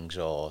Danny Ings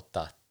or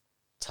that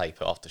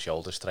type of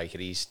off-the-shoulder striker.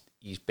 He's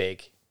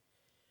big.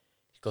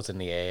 He's good in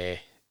the air.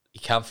 He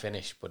can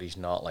finish, but he's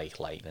not like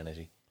lightning, is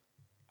he?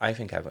 I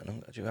think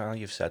Everton,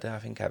 you've said it, I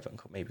think Everton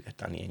could maybe get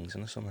Danny Ings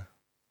in the summer.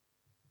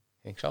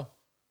 Think so?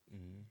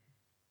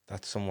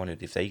 That's someone who,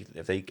 if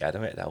they get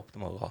him, it'd help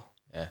them a lot.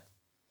 Yeah.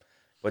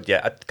 But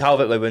yeah,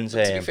 Calvert-Lewin's...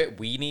 to be fair,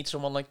 we need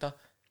someone like that.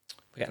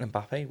 We're getting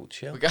Mbappe, we'll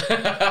chill.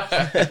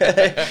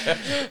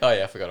 Oh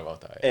yeah, I forgot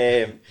about that.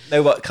 Yeah.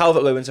 No, but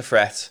Calvert-Lewin's a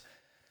threat.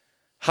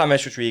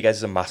 James Rodriguez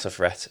is a massive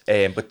threat.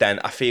 But then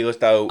I feel as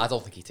though... I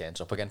don't think he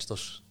turns up against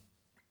us.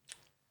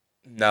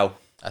 No.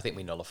 I think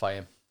we nullify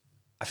him.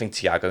 I think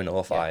Thiago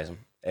nullifies him.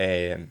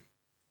 And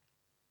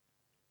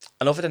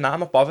other than that, I'm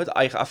not bothered.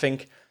 I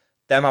think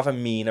them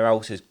having Mina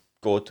out is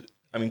good.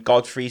 I mean,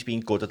 Godfrey's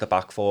been good at the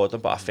back for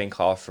them, but I think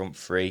our front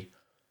three...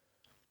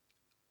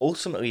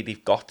 Ultimately,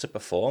 they've got to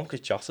perform because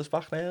Jota's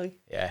back nearly.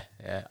 Yeah.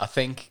 I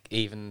think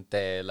even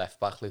the left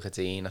back, Luca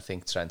Dean, I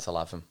think Trent will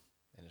have him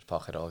in his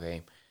pocket all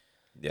game.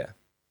 Yeah.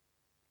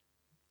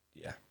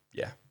 Do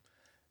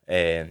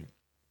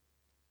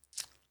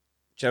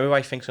you know who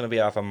I think's going to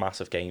have a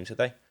massive game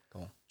today?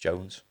 Go on.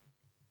 Jones.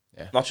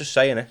 Yeah. Not just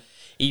saying it.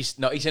 He's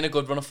in a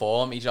good run of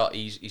form. He's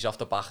off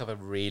the back of a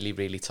really,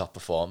 really top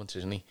performance,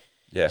 isn't he?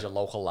 Yeah. He's a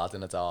local lad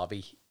in a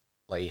derby.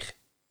 Like,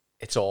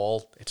 it's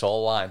all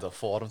lined up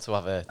for him to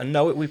have a... I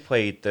know we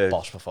played the...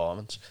 boss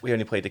performance. We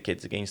only played the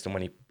kids against him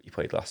when he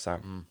played last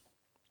time.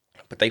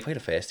 But they played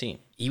the first team.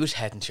 He was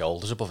head and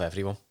shoulders above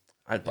everyone.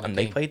 And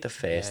they played the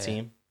first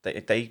team.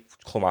 They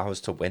come out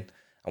us to win.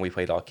 And we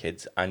played our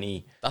kids.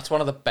 And that's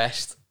one of the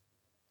best,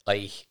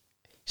 like,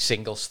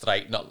 single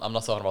strike... I'm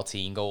not talking about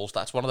team goals.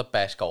 That's one of the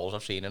best goals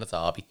I've seen in a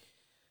derby.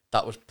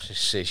 That was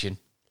precision.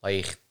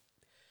 Like,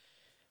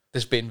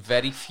 there's been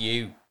very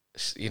few,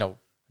 I'm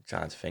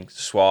trying to think.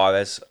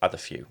 Suarez had a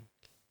few.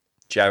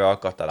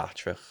 Gerrard got that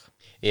hat-trick.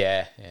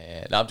 Yeah.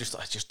 No, I'm just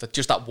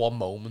that one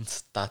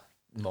moment, that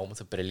moment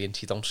of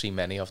brilliance. You don't see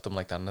many of them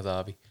like that in the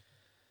derby.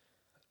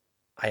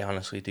 I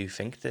honestly do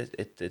think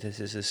that this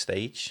is a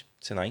stage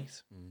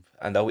tonight.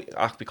 And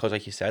because,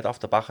 like you said, off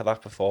the back of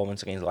that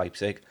performance against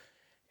Leipzig,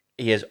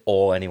 he is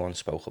all anyone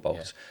spoke about.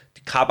 Yeah.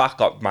 Kabak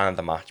got man of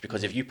the match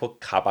because if you put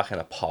Kabak in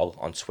a poll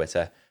on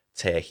Twitter,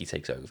 Turkey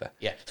takes over.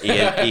 Yeah,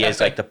 he is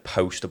like the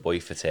poster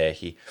boy for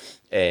Turkey.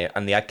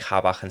 And they had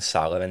Kabak and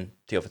Salah in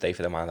the other day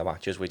for the man of the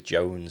matches with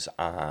Jones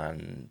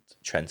and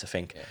Trent, I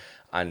think. Yeah.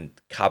 And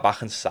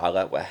Kabak and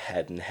Salah were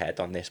head and head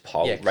on this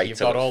poll right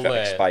till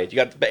it expired.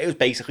 It was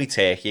basically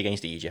Turkey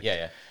against Egypt.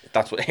 Yeah.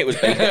 That's what it was.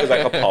 It was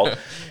like a poll.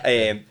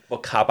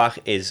 But Kabak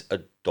is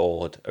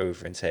adored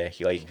over in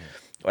Turkey. Like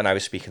when I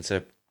was speaking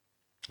to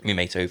my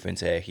mates over in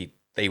Turkey,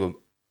 they were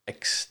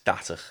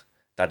ecstatic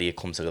that he had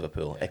come to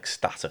Liverpool. Yeah.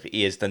 Ecstatic.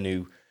 He is the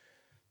new...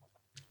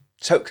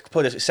 Cenk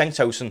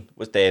Tosun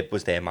was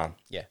their man.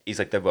 Yeah. He's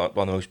like one of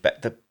the most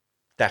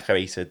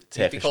decorated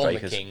Turkish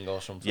strikers. Him a king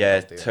or something.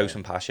 Yeah,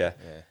 Tosun Pasha.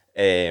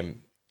 Yeah.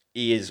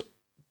 He is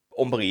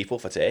unbelievable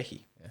for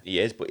Turkey. Yeah. He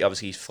is, but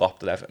obviously he's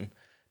flopped at Everton.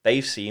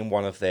 They've seen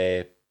one of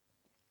their...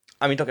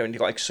 I mean, don't get me wrong, they've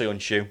got like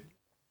Soyuncu.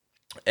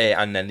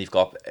 And then they've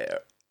got...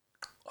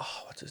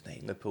 what's his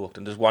name? Liverpool.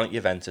 And there's one at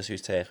Juventus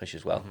who's Turkish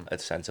as well, at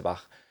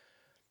centre-back.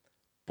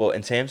 But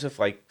in terms of,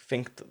 like,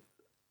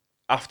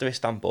 after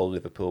Istanbul,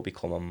 Liverpool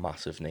become a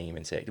massive name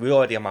in Turkey. We're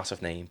already a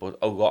massive name, but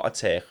a lot of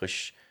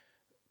Turkish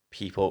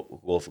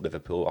people love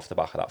Liverpool off the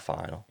back of that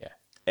final.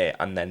 Yeah.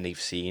 And then they've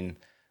seen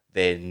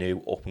their new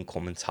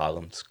up-and-coming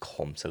talent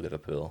come to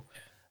Liverpool.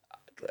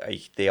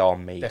 like they are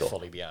made They're up.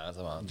 fully behind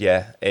them, man.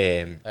 Yeah.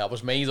 I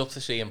was made up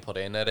to see him put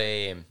in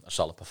a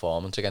solid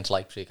performance against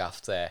Leipzig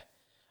after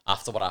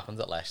what happened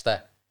at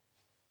Leicester.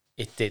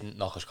 It didn't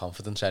knock his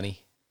confidence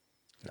any.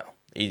 No,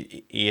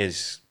 he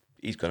is.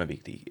 He's gonna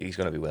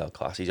be world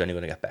class. He's only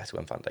gonna get better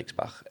when Van Dijk's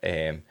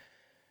back.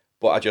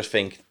 But I just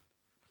think,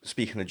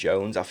 speaking of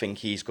Jones, I think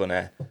he's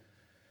gonna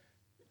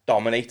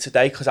dominate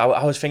today, because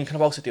I was thinking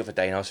about it the other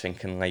day, and I was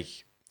thinking,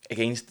 like,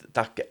 against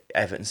that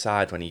Everton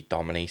side when he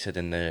dominated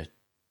in the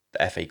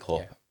FA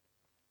Cup,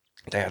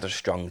 they had a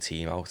strong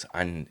team out,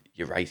 and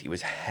you're right, he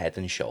was head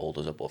and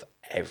shoulders above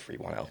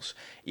everyone else.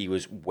 He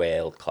was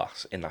world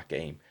class in that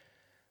game.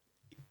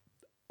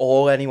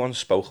 All anyone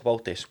spoke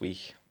about this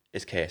week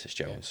is Curtis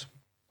Jones.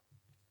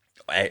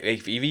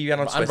 If he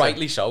went on Twitter, And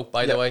rightly so,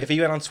 by the way. If he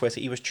went on Twitter,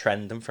 he was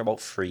trending for about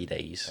 3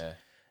 days.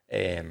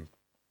 And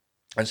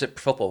so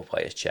football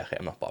players check it.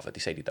 I'm not bothered.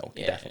 They say they don't.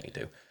 They definitely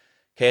do.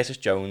 Curtis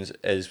Jones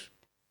has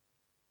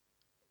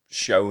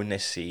shown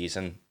this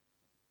season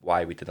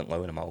why we didn't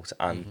loan him out.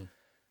 And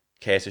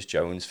Curtis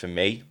Jones, for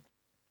me,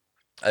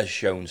 has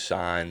shown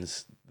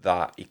signs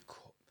that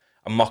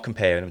I'm not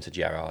comparing him to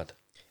Gerrard.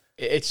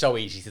 It's so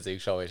easy to do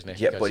so, isn't it?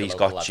 Yeah, Because but the he's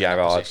local got lads in that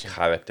Gerrard position.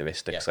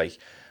 characteristics. Like,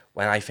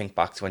 when I think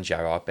back to when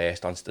Gerrard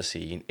burst onto the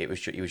scene, he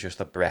was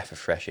just a breath of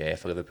fresh air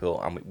for Liverpool,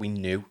 and we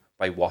knew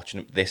by watching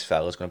him, this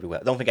fella's going to be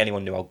well. I don't think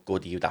anyone knew how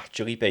good he would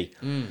actually be.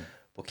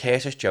 But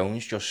Curtis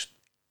Jones, just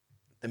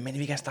the minute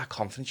he gets that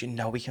confidence, you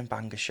know he can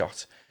bang a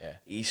shot. Yeah.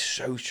 He's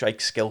so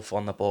skillful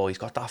on the ball. He's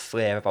got that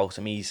flair about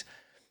him. Do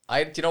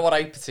you know what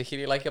I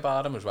particularly like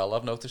about him as well?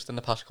 I've noticed in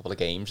the past couple of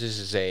games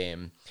is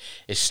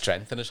his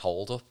strength and his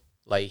hold up.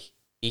 Like,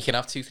 he can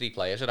have 2-3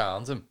 players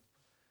around him.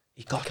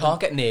 He can't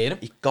get near him.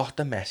 He got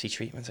the Messi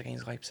treatment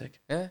against Leipzig.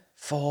 Yeah.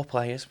 4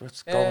 players were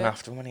going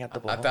after him when he had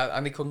the ball.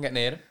 And he couldn't get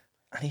near him.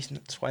 And he's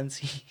not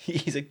 20.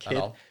 He's a kid. I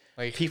know.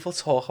 Like, People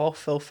talk about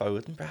Phil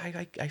Foden, but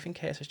I think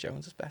Curtis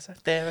Jones is better.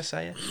 Dare I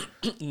say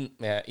it?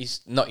 yeah,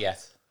 he's not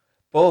yet.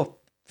 But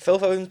Phil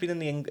Foden's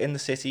been in the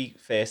City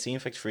first team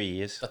for 3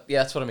 years.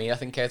 Yeah, that's what I mean. I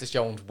think Curtis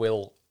Jones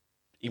will.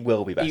 He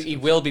will be better. He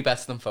will be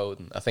better than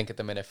Foden. I think at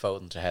the minute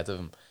Foden's ahead of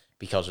him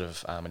because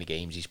of how many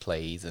games he's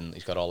played and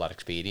he's got all that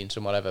experience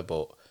and whatever.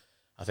 But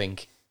I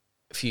think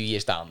a few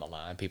years down the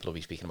line, people will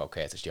be speaking about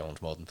Curtis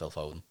Jones more than Phil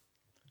Foden.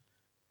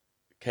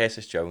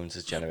 Curtis Jones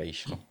is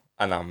generational,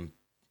 and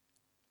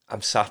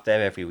I'm sat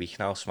there every week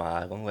now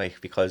smiling, like,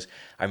 because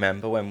I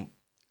remember when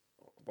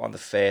one of the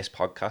first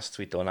podcasts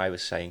we'd done, I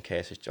was saying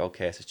Curtis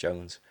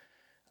Jones,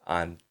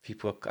 and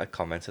people had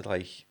commented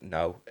like,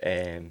 no.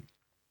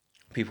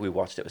 People who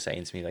watched it were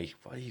saying to me like,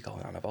 "What are you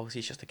going on about?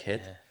 He's just a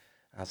kid." Yeah.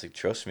 I was like,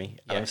 "Trust me."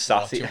 And I'm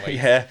sat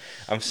here,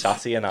 I'm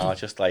sat here now,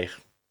 just like,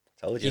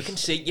 told you.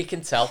 You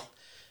can tell.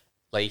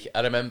 Like,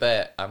 I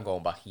remember, I'm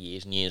going back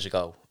years and years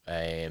ago,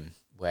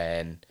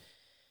 when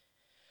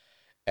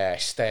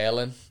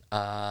Sterling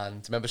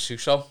and remember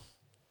Suso?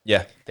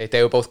 Yeah.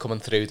 They were both coming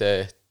through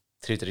the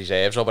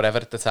reserves or whatever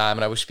at the time,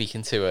 and I was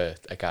speaking to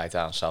a guy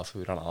down south who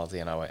were on holiday,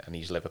 and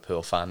he's a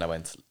Liverpool fan, and I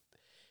went,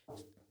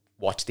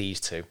 watch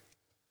these two.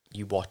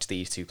 You watch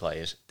these 2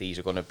 players. These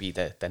are going to be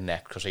the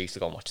neck, because I used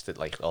to go and watch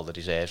all the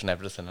reserves and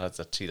everything, and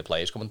I'd see the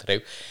players coming through,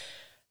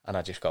 and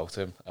I just go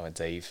to him, I went,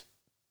 Dave,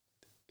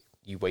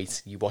 you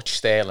watch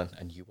Sterling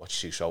and you watch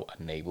Suso,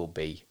 and they will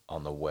be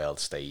on the world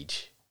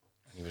stage.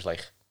 And he was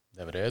like,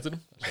 never heard of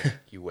him. I was like,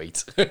 you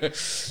wait.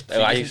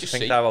 I used to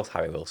think that about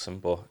Harry Wilson,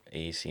 but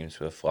he seems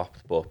to have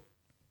flopped. But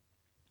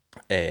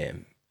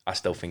I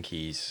still think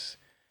he's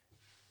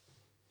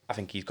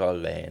got to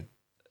learn.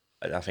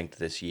 And I think that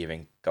this year,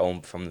 in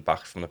going from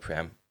the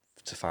Prem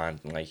to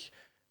find like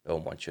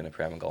don't want you in the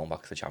Prem and going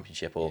back to the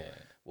Championship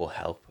will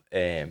help.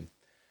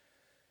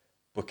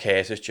 But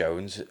Curtis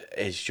Jones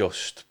is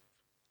just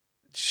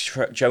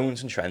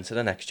Jones and Trent are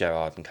the next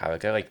Gerrard and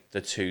Carragher, like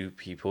the 2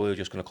 people who are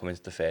just going to come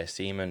into the first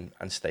team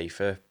and stay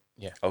for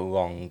a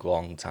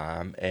long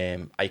time.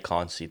 I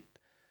can't see.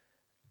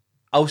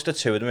 Out of the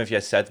 2 of them, if you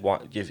had said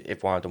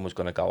if one of them was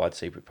going to go, I'd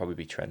say it would probably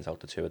be Trent out of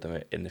the 2 of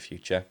them in the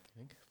future.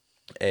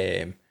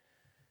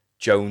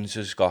 Jones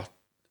has got,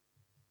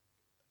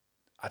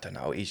 I don't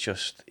know, he's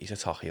a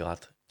tocky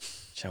lad. Do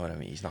you know what I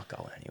mean? He's not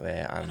going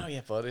anywhere.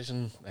 And but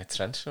isn't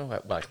Trent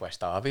like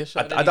West Derby or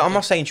something? I'm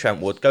not saying Trent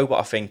would go, but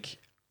I think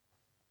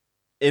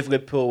if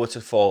Liverpool were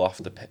to fall off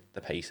the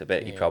pace a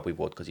bit, he probably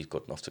would, because he's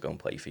good enough to go and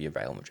play for your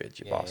Real Madrid,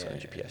 your Barcelona,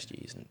 your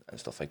PSGs and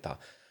stuff like that.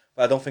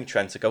 But I don't think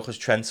Trent would go, because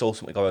Trent's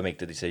ultimately got to make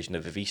the decision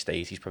of if he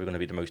stays, he's probably going to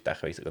be the most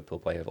decorated Liverpool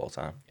player of all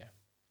time. Yeah.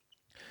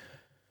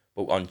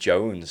 But on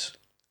Jones,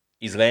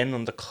 he's learning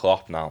under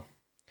Klopp now.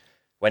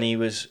 When he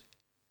was,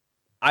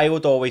 I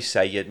would always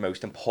say your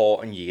most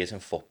important years in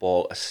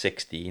football are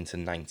 16 to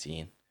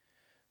 19.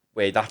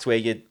 That's where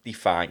you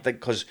define,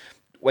 because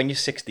when you're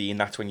 16,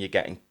 that's when you're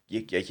getting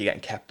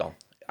kept on,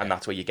 and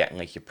that's where you're getting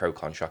like your pro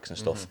contracts and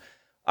stuff.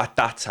 At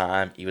that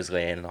time, he was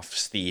learning off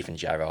Steven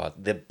Gerrard,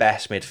 the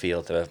best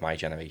midfielder of my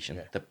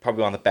generation.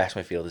 Probably one of the best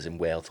midfielders in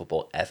world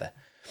football ever.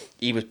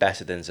 He was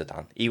better than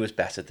Zidane. He was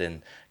better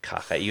than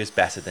Kaká. He was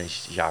better than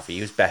Xavi.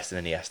 He was better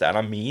than Iniesta. And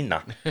I mean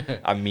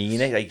that. I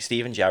mean it. Like,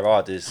 Steven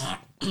Gerrard is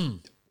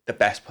the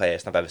best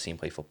players I've ever seen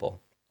play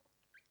football.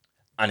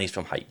 And he's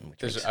from Highton.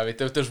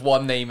 There's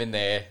one name in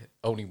there,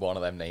 only one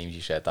of them names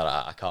you said that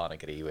I can't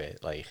agree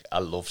with. Like, I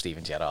love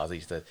Steven Gerrard.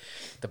 He's the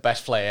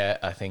best player,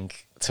 I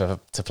think, to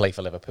play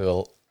for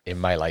Liverpool in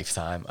my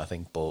lifetime, I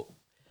think. But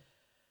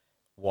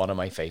one of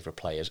my favourite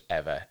players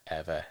ever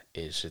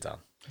is Zidane.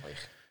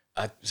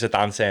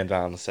 Zidane turned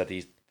around and said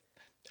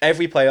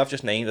every player I've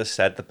just named has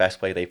said the best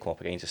player they've come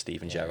up against is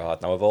Steven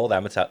Gerrard. Now, of all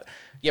them,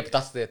 yeah, but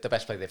that's the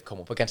best player they've come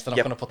up against. They're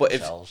not going to put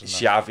themselves in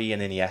that. Xavi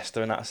and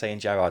Iniesta and that are saying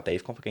Gerrard,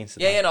 they've come up against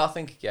Zidane. Yeah, I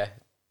think,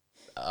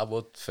 I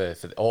would for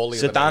all the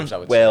Zidane, other names, I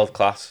would world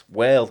class.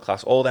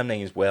 All them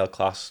names, world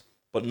class.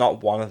 But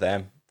not one of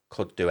them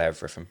could do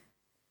everything.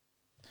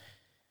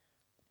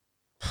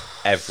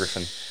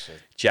 Everything.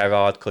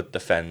 Gerrard could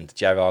defend.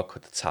 Gerrard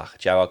could attack.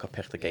 Gerrard could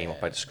pick the game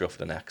up by the scruff of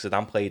the neck.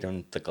 Zidane played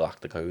in the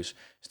Galacticos.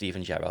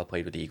 Steven Gerrard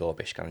played with Igor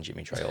Bishkan and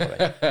Jimmy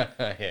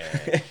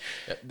Traore.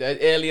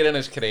 Earlier in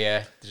his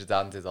career,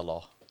 Zidane did a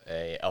lot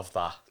of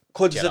that.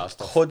 Could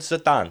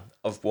Zidane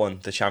have won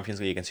the Champions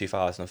League in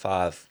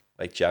 2005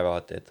 like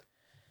Gerrard did?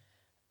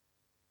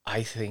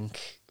 I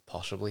think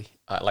possibly.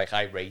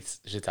 I rate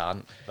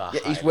Zidane that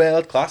high. He's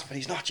world class, but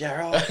he's not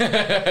Gerrard.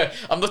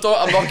 I'm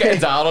not getting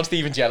down on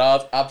Steven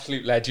Gerrard.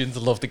 Absolute legend. I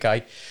love the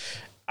guy.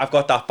 I've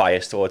got that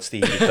bias towards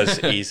Steve because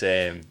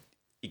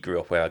he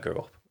grew up where I grew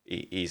up.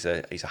 He's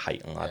a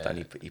Highton lad,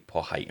 and he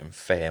put Highton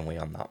firmly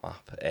on that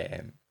map.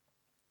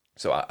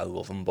 So I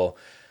love him, but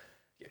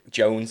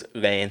Jones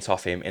learnt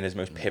off him in his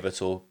most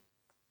pivotal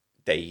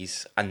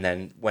days, and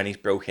then when he's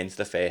broke into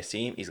the first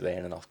team, he's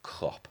learning off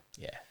Klopp.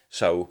 Yeah.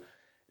 So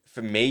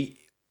for me,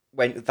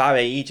 when that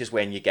age is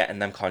when you're getting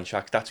them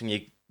contracts, that's when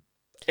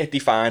it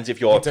defines if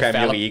you're a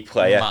Premier League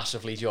player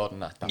massively,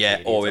 Jordan.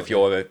 Or if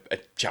you're a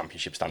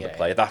Championship standard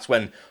player. That's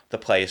when the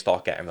players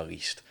start getting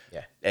released.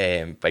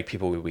 By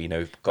people we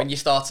know. When you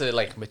start to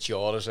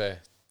mature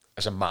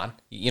as a man,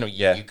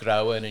 you're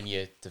growing and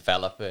you're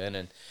developing,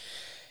 and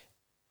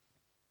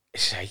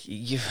it's like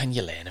when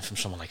you're learning from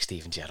someone like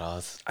Steven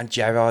Gerrard. And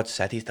Gerrard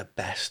said he's the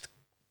best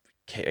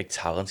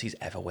talent he's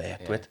ever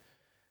worked with.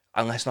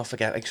 And let's not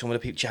forget, some of the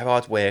people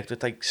Gerrard's worked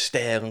with,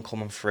 Sterling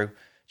coming through.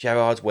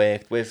 Gerrard's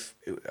worked with,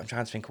 I'm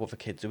trying to think of other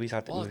kids who he's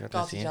had.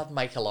 He's had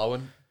Michael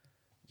Owen.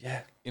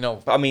 Yeah.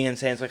 But I mean, in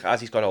terms as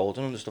he's got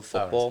older and understood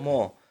football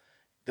more,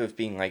 there's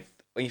been when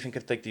you think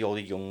of the older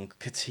young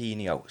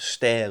Coutinho,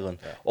 Sterling,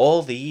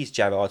 all these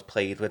Gerrard's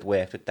played with,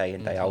 worked with day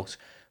in, day out,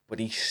 but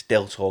he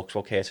still talks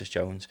about Curtis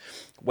Jones.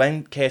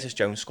 When Curtis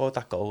Jones scored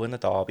that goal in the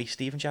derby,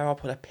 Steven Gerrard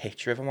put a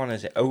picture of him on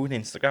his own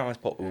Instagram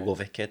and put,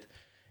 love it, kid.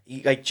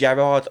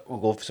 Gerrard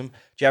loves him.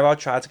 Gerrard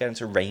tried to get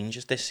into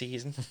Rangers this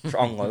season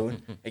on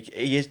loan.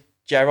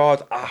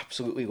 Gerrard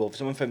absolutely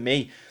loves him. And for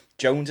me,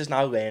 Jones is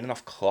now learning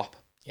off Klopp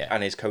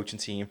and his coaching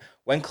team.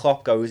 When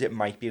Klopp goes, it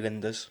might be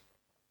Linders.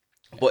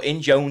 But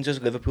in Jones's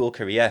Liverpool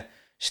career,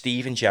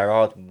 Steven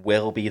Gerrard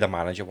will be the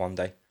manager one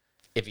day.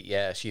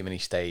 Assuming he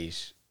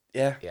stays.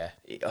 Yeah.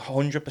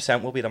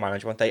 100% will be the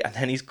manager one day. And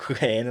then he's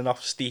learning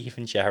off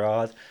Steven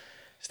Gerrard.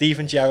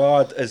 Steven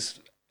Gerrard is...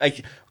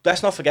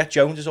 let's not forget,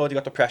 Jones has already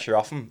got the pressure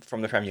off him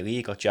from the Premier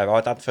League, like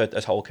Gerrard had for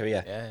his whole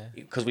career,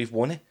 because we've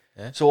won it.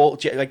 So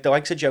the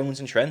likes of Jones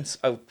and Trent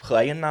are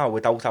playing now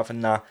without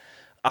having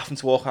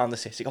to walk around the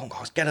city going,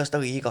 "God, get us the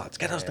league, lads,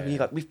 get us the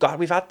league."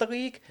 We've had the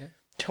league.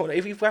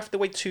 If we have to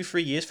wait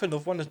 2-3 years for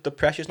another one, the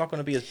pressure's not going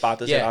to be as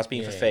bad as it has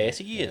been for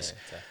 30 years.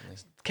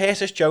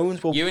 Curtis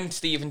Jones will... You and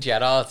Steven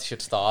Gerrard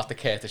should start the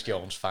Curtis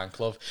Jones fan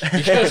club.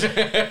 Because...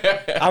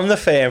 I'm the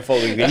firm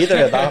fully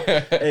leader of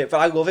that. But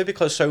I love it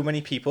because so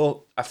many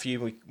people, a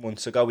few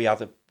months ago, we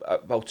had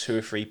about 2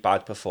 or 3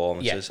 bad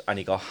performances and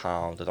he got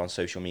hounded on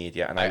social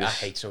media. And I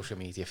hate social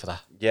media for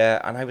that.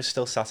 Yeah, and I was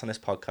still sat on this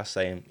podcast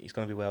saying, he's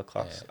going to be world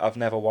class. I've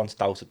never once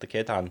doubted the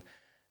kid, and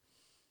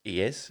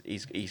he is.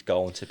 He's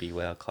going to be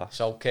world class.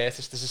 So,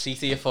 Curtis, there's a seat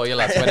here for you,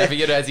 lads. Whenever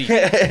you're ready, come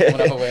and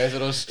have a word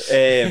with us.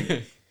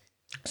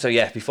 So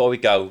before we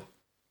go,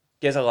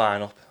 give us a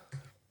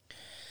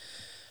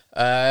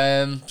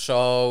lineup.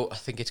 So I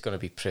think it's going to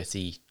be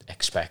pretty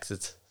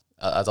expected.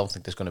 I don't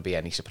think there's going to be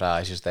any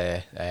surprises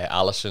there.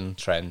 Alisson,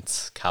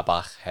 Trent,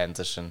 Kabak,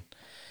 Henderson,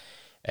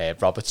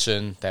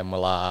 Robertson. Then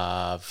we'll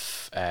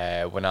have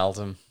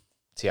Wijnaldum,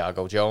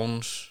 Thiago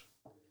Jones,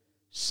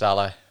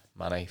 Salah,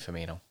 Mane,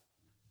 Firmino.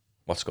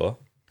 What score?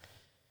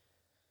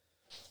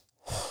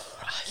 I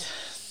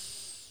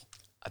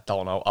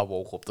don't know. I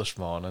woke up this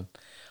morning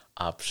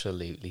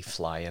absolutely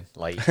flying,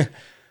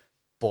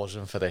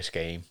 buzzing for this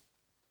game,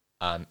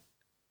 and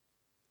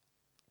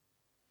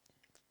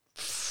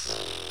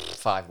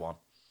 5-1.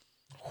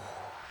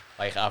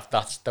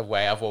 That's the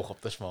way I woke up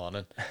this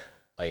morning.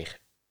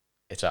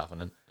 It's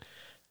happening.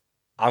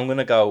 I'm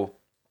gonna go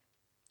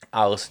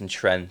Alisson,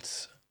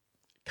 Trent,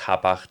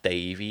 Kabak,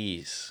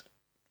 Davies,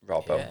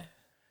 Robbo. Yeah.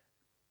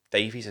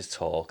 Davies is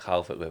tall.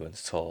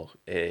 Calvert-Lewin's tall.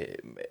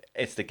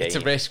 It's the game. It's a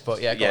risk, but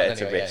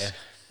it's a risk.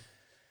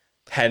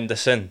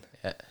 Henderson,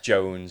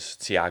 Jones,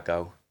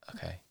 Thiago.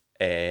 Okay.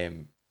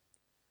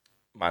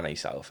 Mane,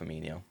 Salah,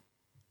 Firmino.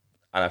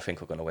 And I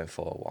think we're going to win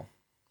 4-1.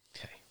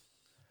 Okay.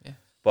 Yeah.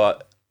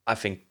 But I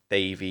think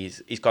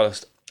Davies, he's got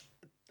to...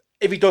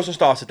 If he doesn't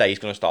start today, he's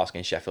going to start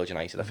against Sheffield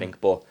United, I think.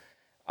 But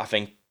I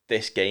think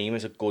this game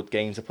is a good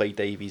game to play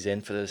Davies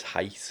in for his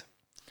height.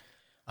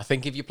 I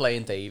think if you're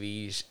playing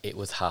Davies, it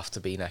would have to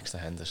be next to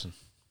Henderson.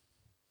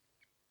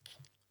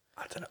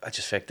 I don't know. I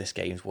just think this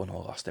game's won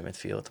or lost in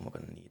midfield, and we're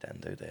going to need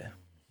Endo there.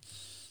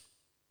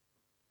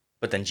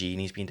 But then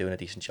Gini's been doing a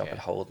decent job at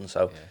holding,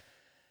 so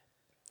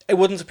it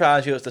wouldn't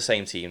surprise you if it's the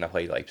same team that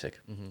played Leipzig.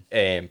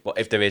 But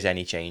if there is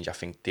any change, I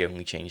think the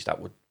only change that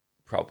would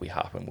probably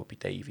happen would be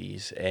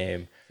Davies.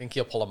 Think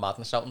he'll pull a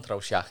madness out and throw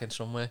Shaq in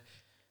somewhere?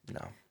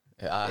 No.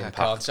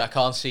 I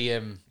can't see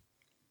him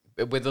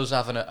with us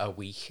having a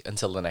week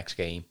until the next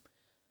game.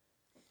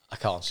 I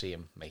can't see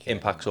him making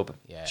Impact's up.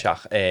 Yeah.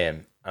 Shaq.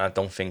 And I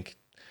don't think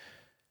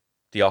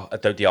the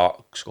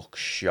Ox looked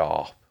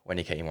sharp when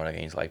he came on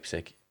against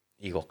Leipzig.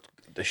 He looked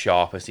the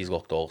sharpest he's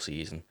looked all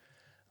season.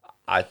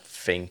 I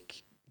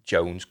think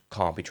Jones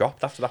can't be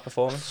dropped after that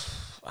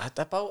performance. I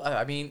don't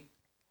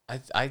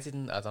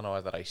know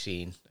whether I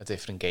seen a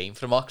different game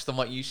from Ox than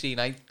what you seen.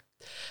 I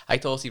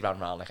thought he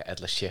ran around like a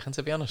headless chicken,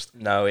 to be honest.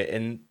 No,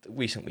 in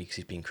recent weeks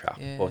he's been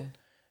crap, but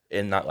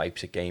in that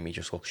Leipzig game he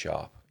just looked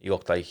sharp. He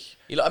looked like...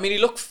 he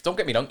looked, don't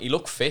get me wrong, he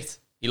looked fit.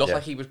 He looked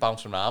like he was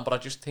bouncing around, but I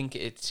just think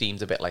it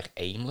seemed a bit like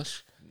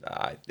aimless.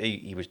 Nah,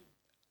 he was...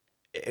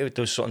 There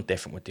was something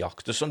different with the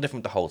Ox. There's something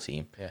different with the whole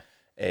team. Yeah.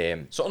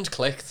 Something's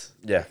clicked.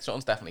 Yeah.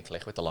 Something's definitely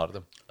clicked with a lot of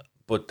them.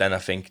 But then I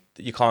think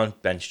you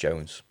can't bench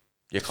Jones.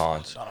 You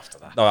can't. Not after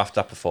that. Not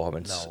after that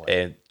performance. No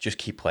way. Just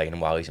keep playing him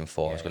while he's in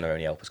form. It's going to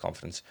only help his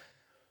confidence.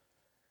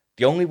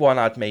 The only one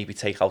I'd maybe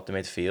take out the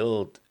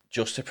midfield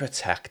just to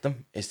protect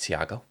them is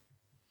Thiago.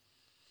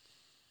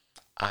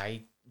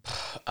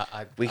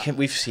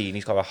 We've seen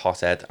he's got a hot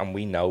head, and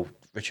we know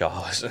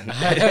Richarlison.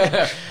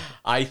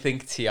 I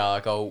think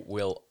Thiago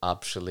will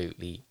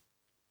absolutely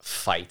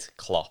fight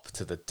Klopp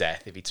to the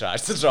death if he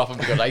tries to drop him,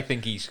 because I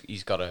think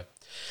he's got a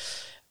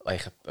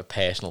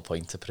personal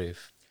point to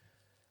prove.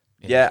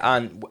 Yeah,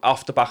 and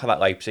off the back of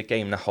that Leipzig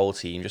game, the whole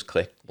team just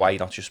clicked. Why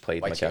not just play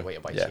them again?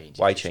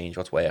 Why change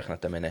what's working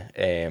at the minute?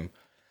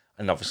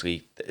 And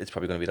obviously, it's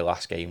probably going to be the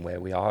last game where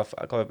we have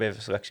got a bit of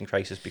a selection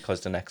crisis,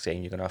 because the next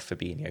game you're going to have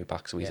Fabinho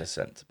back, so he's a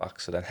centre back.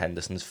 So then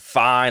Henderson's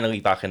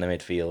finally back in the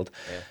midfield.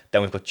 Yeah.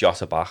 Then we've got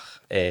Jota back,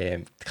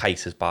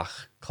 Kaiser's back.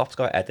 Klopp's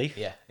got Eddie.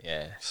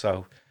 Yeah.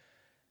 So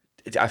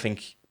I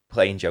think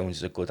playing Jones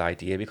is a good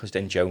idea, because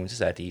then Jones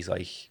is Eddie's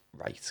like,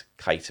 right,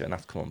 Kaiser and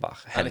that's coming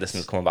back.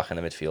 Henderson's coming back in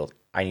the midfield.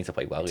 I need to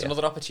play well. It's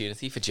another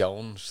opportunity for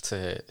Jones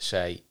to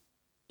say,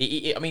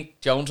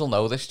 Jones will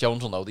know this.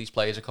 Jones will know these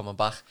players are coming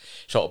back.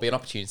 So it'll be an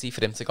opportunity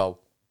for him to go,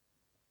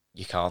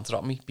 you can't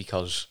drop me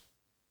because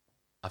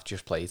I've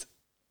just played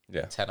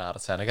 10 out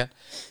of 10 again.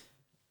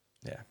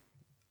 Yeah.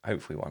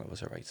 Hopefully one of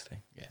us are right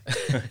today.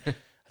 Yeah.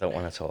 I don't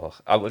want to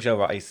talk. You know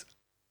what?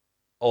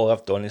 All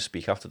I've done is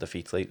speak after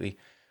defeat lately,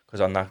 because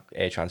on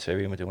that transfer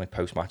room, we're doing like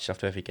post-match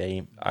after every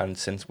game. And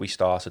since we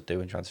started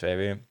doing transfer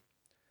room,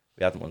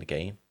 we hadn't won a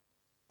game.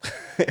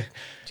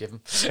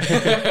 Jim.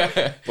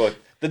 But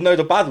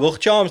the bad luck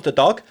charms the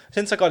dog.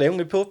 Since I got in,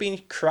 Liverpool have been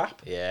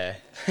crap. Yeah.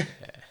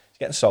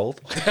 Getting sold.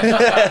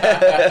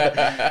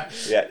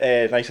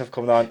 Nice of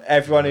coming on.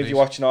 Everyone, if you're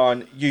watching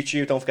on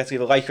YouTube, don't forget to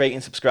leave a like, rate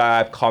and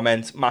subscribe,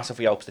 comment.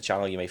 Massively helps the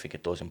channel. You may think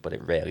it doesn't, but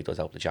it really does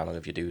help the channel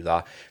if you do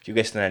that. If you're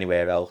listening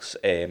anywhere else,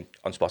 on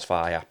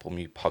Spotify, Apple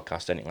Music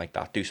Podcast, anything like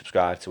that, do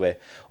subscribe to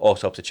it.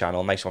 Also helps the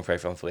channel. Nice one for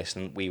everyone for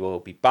listening. We will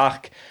be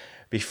back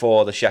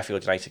before the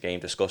Sheffield United game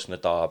discussing the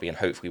derby, and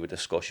hopefully we're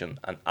discussing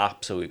an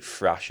absolute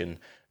thrashing,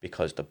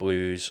 because the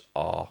Blues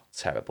are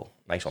terrible.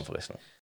 Nice one for listening.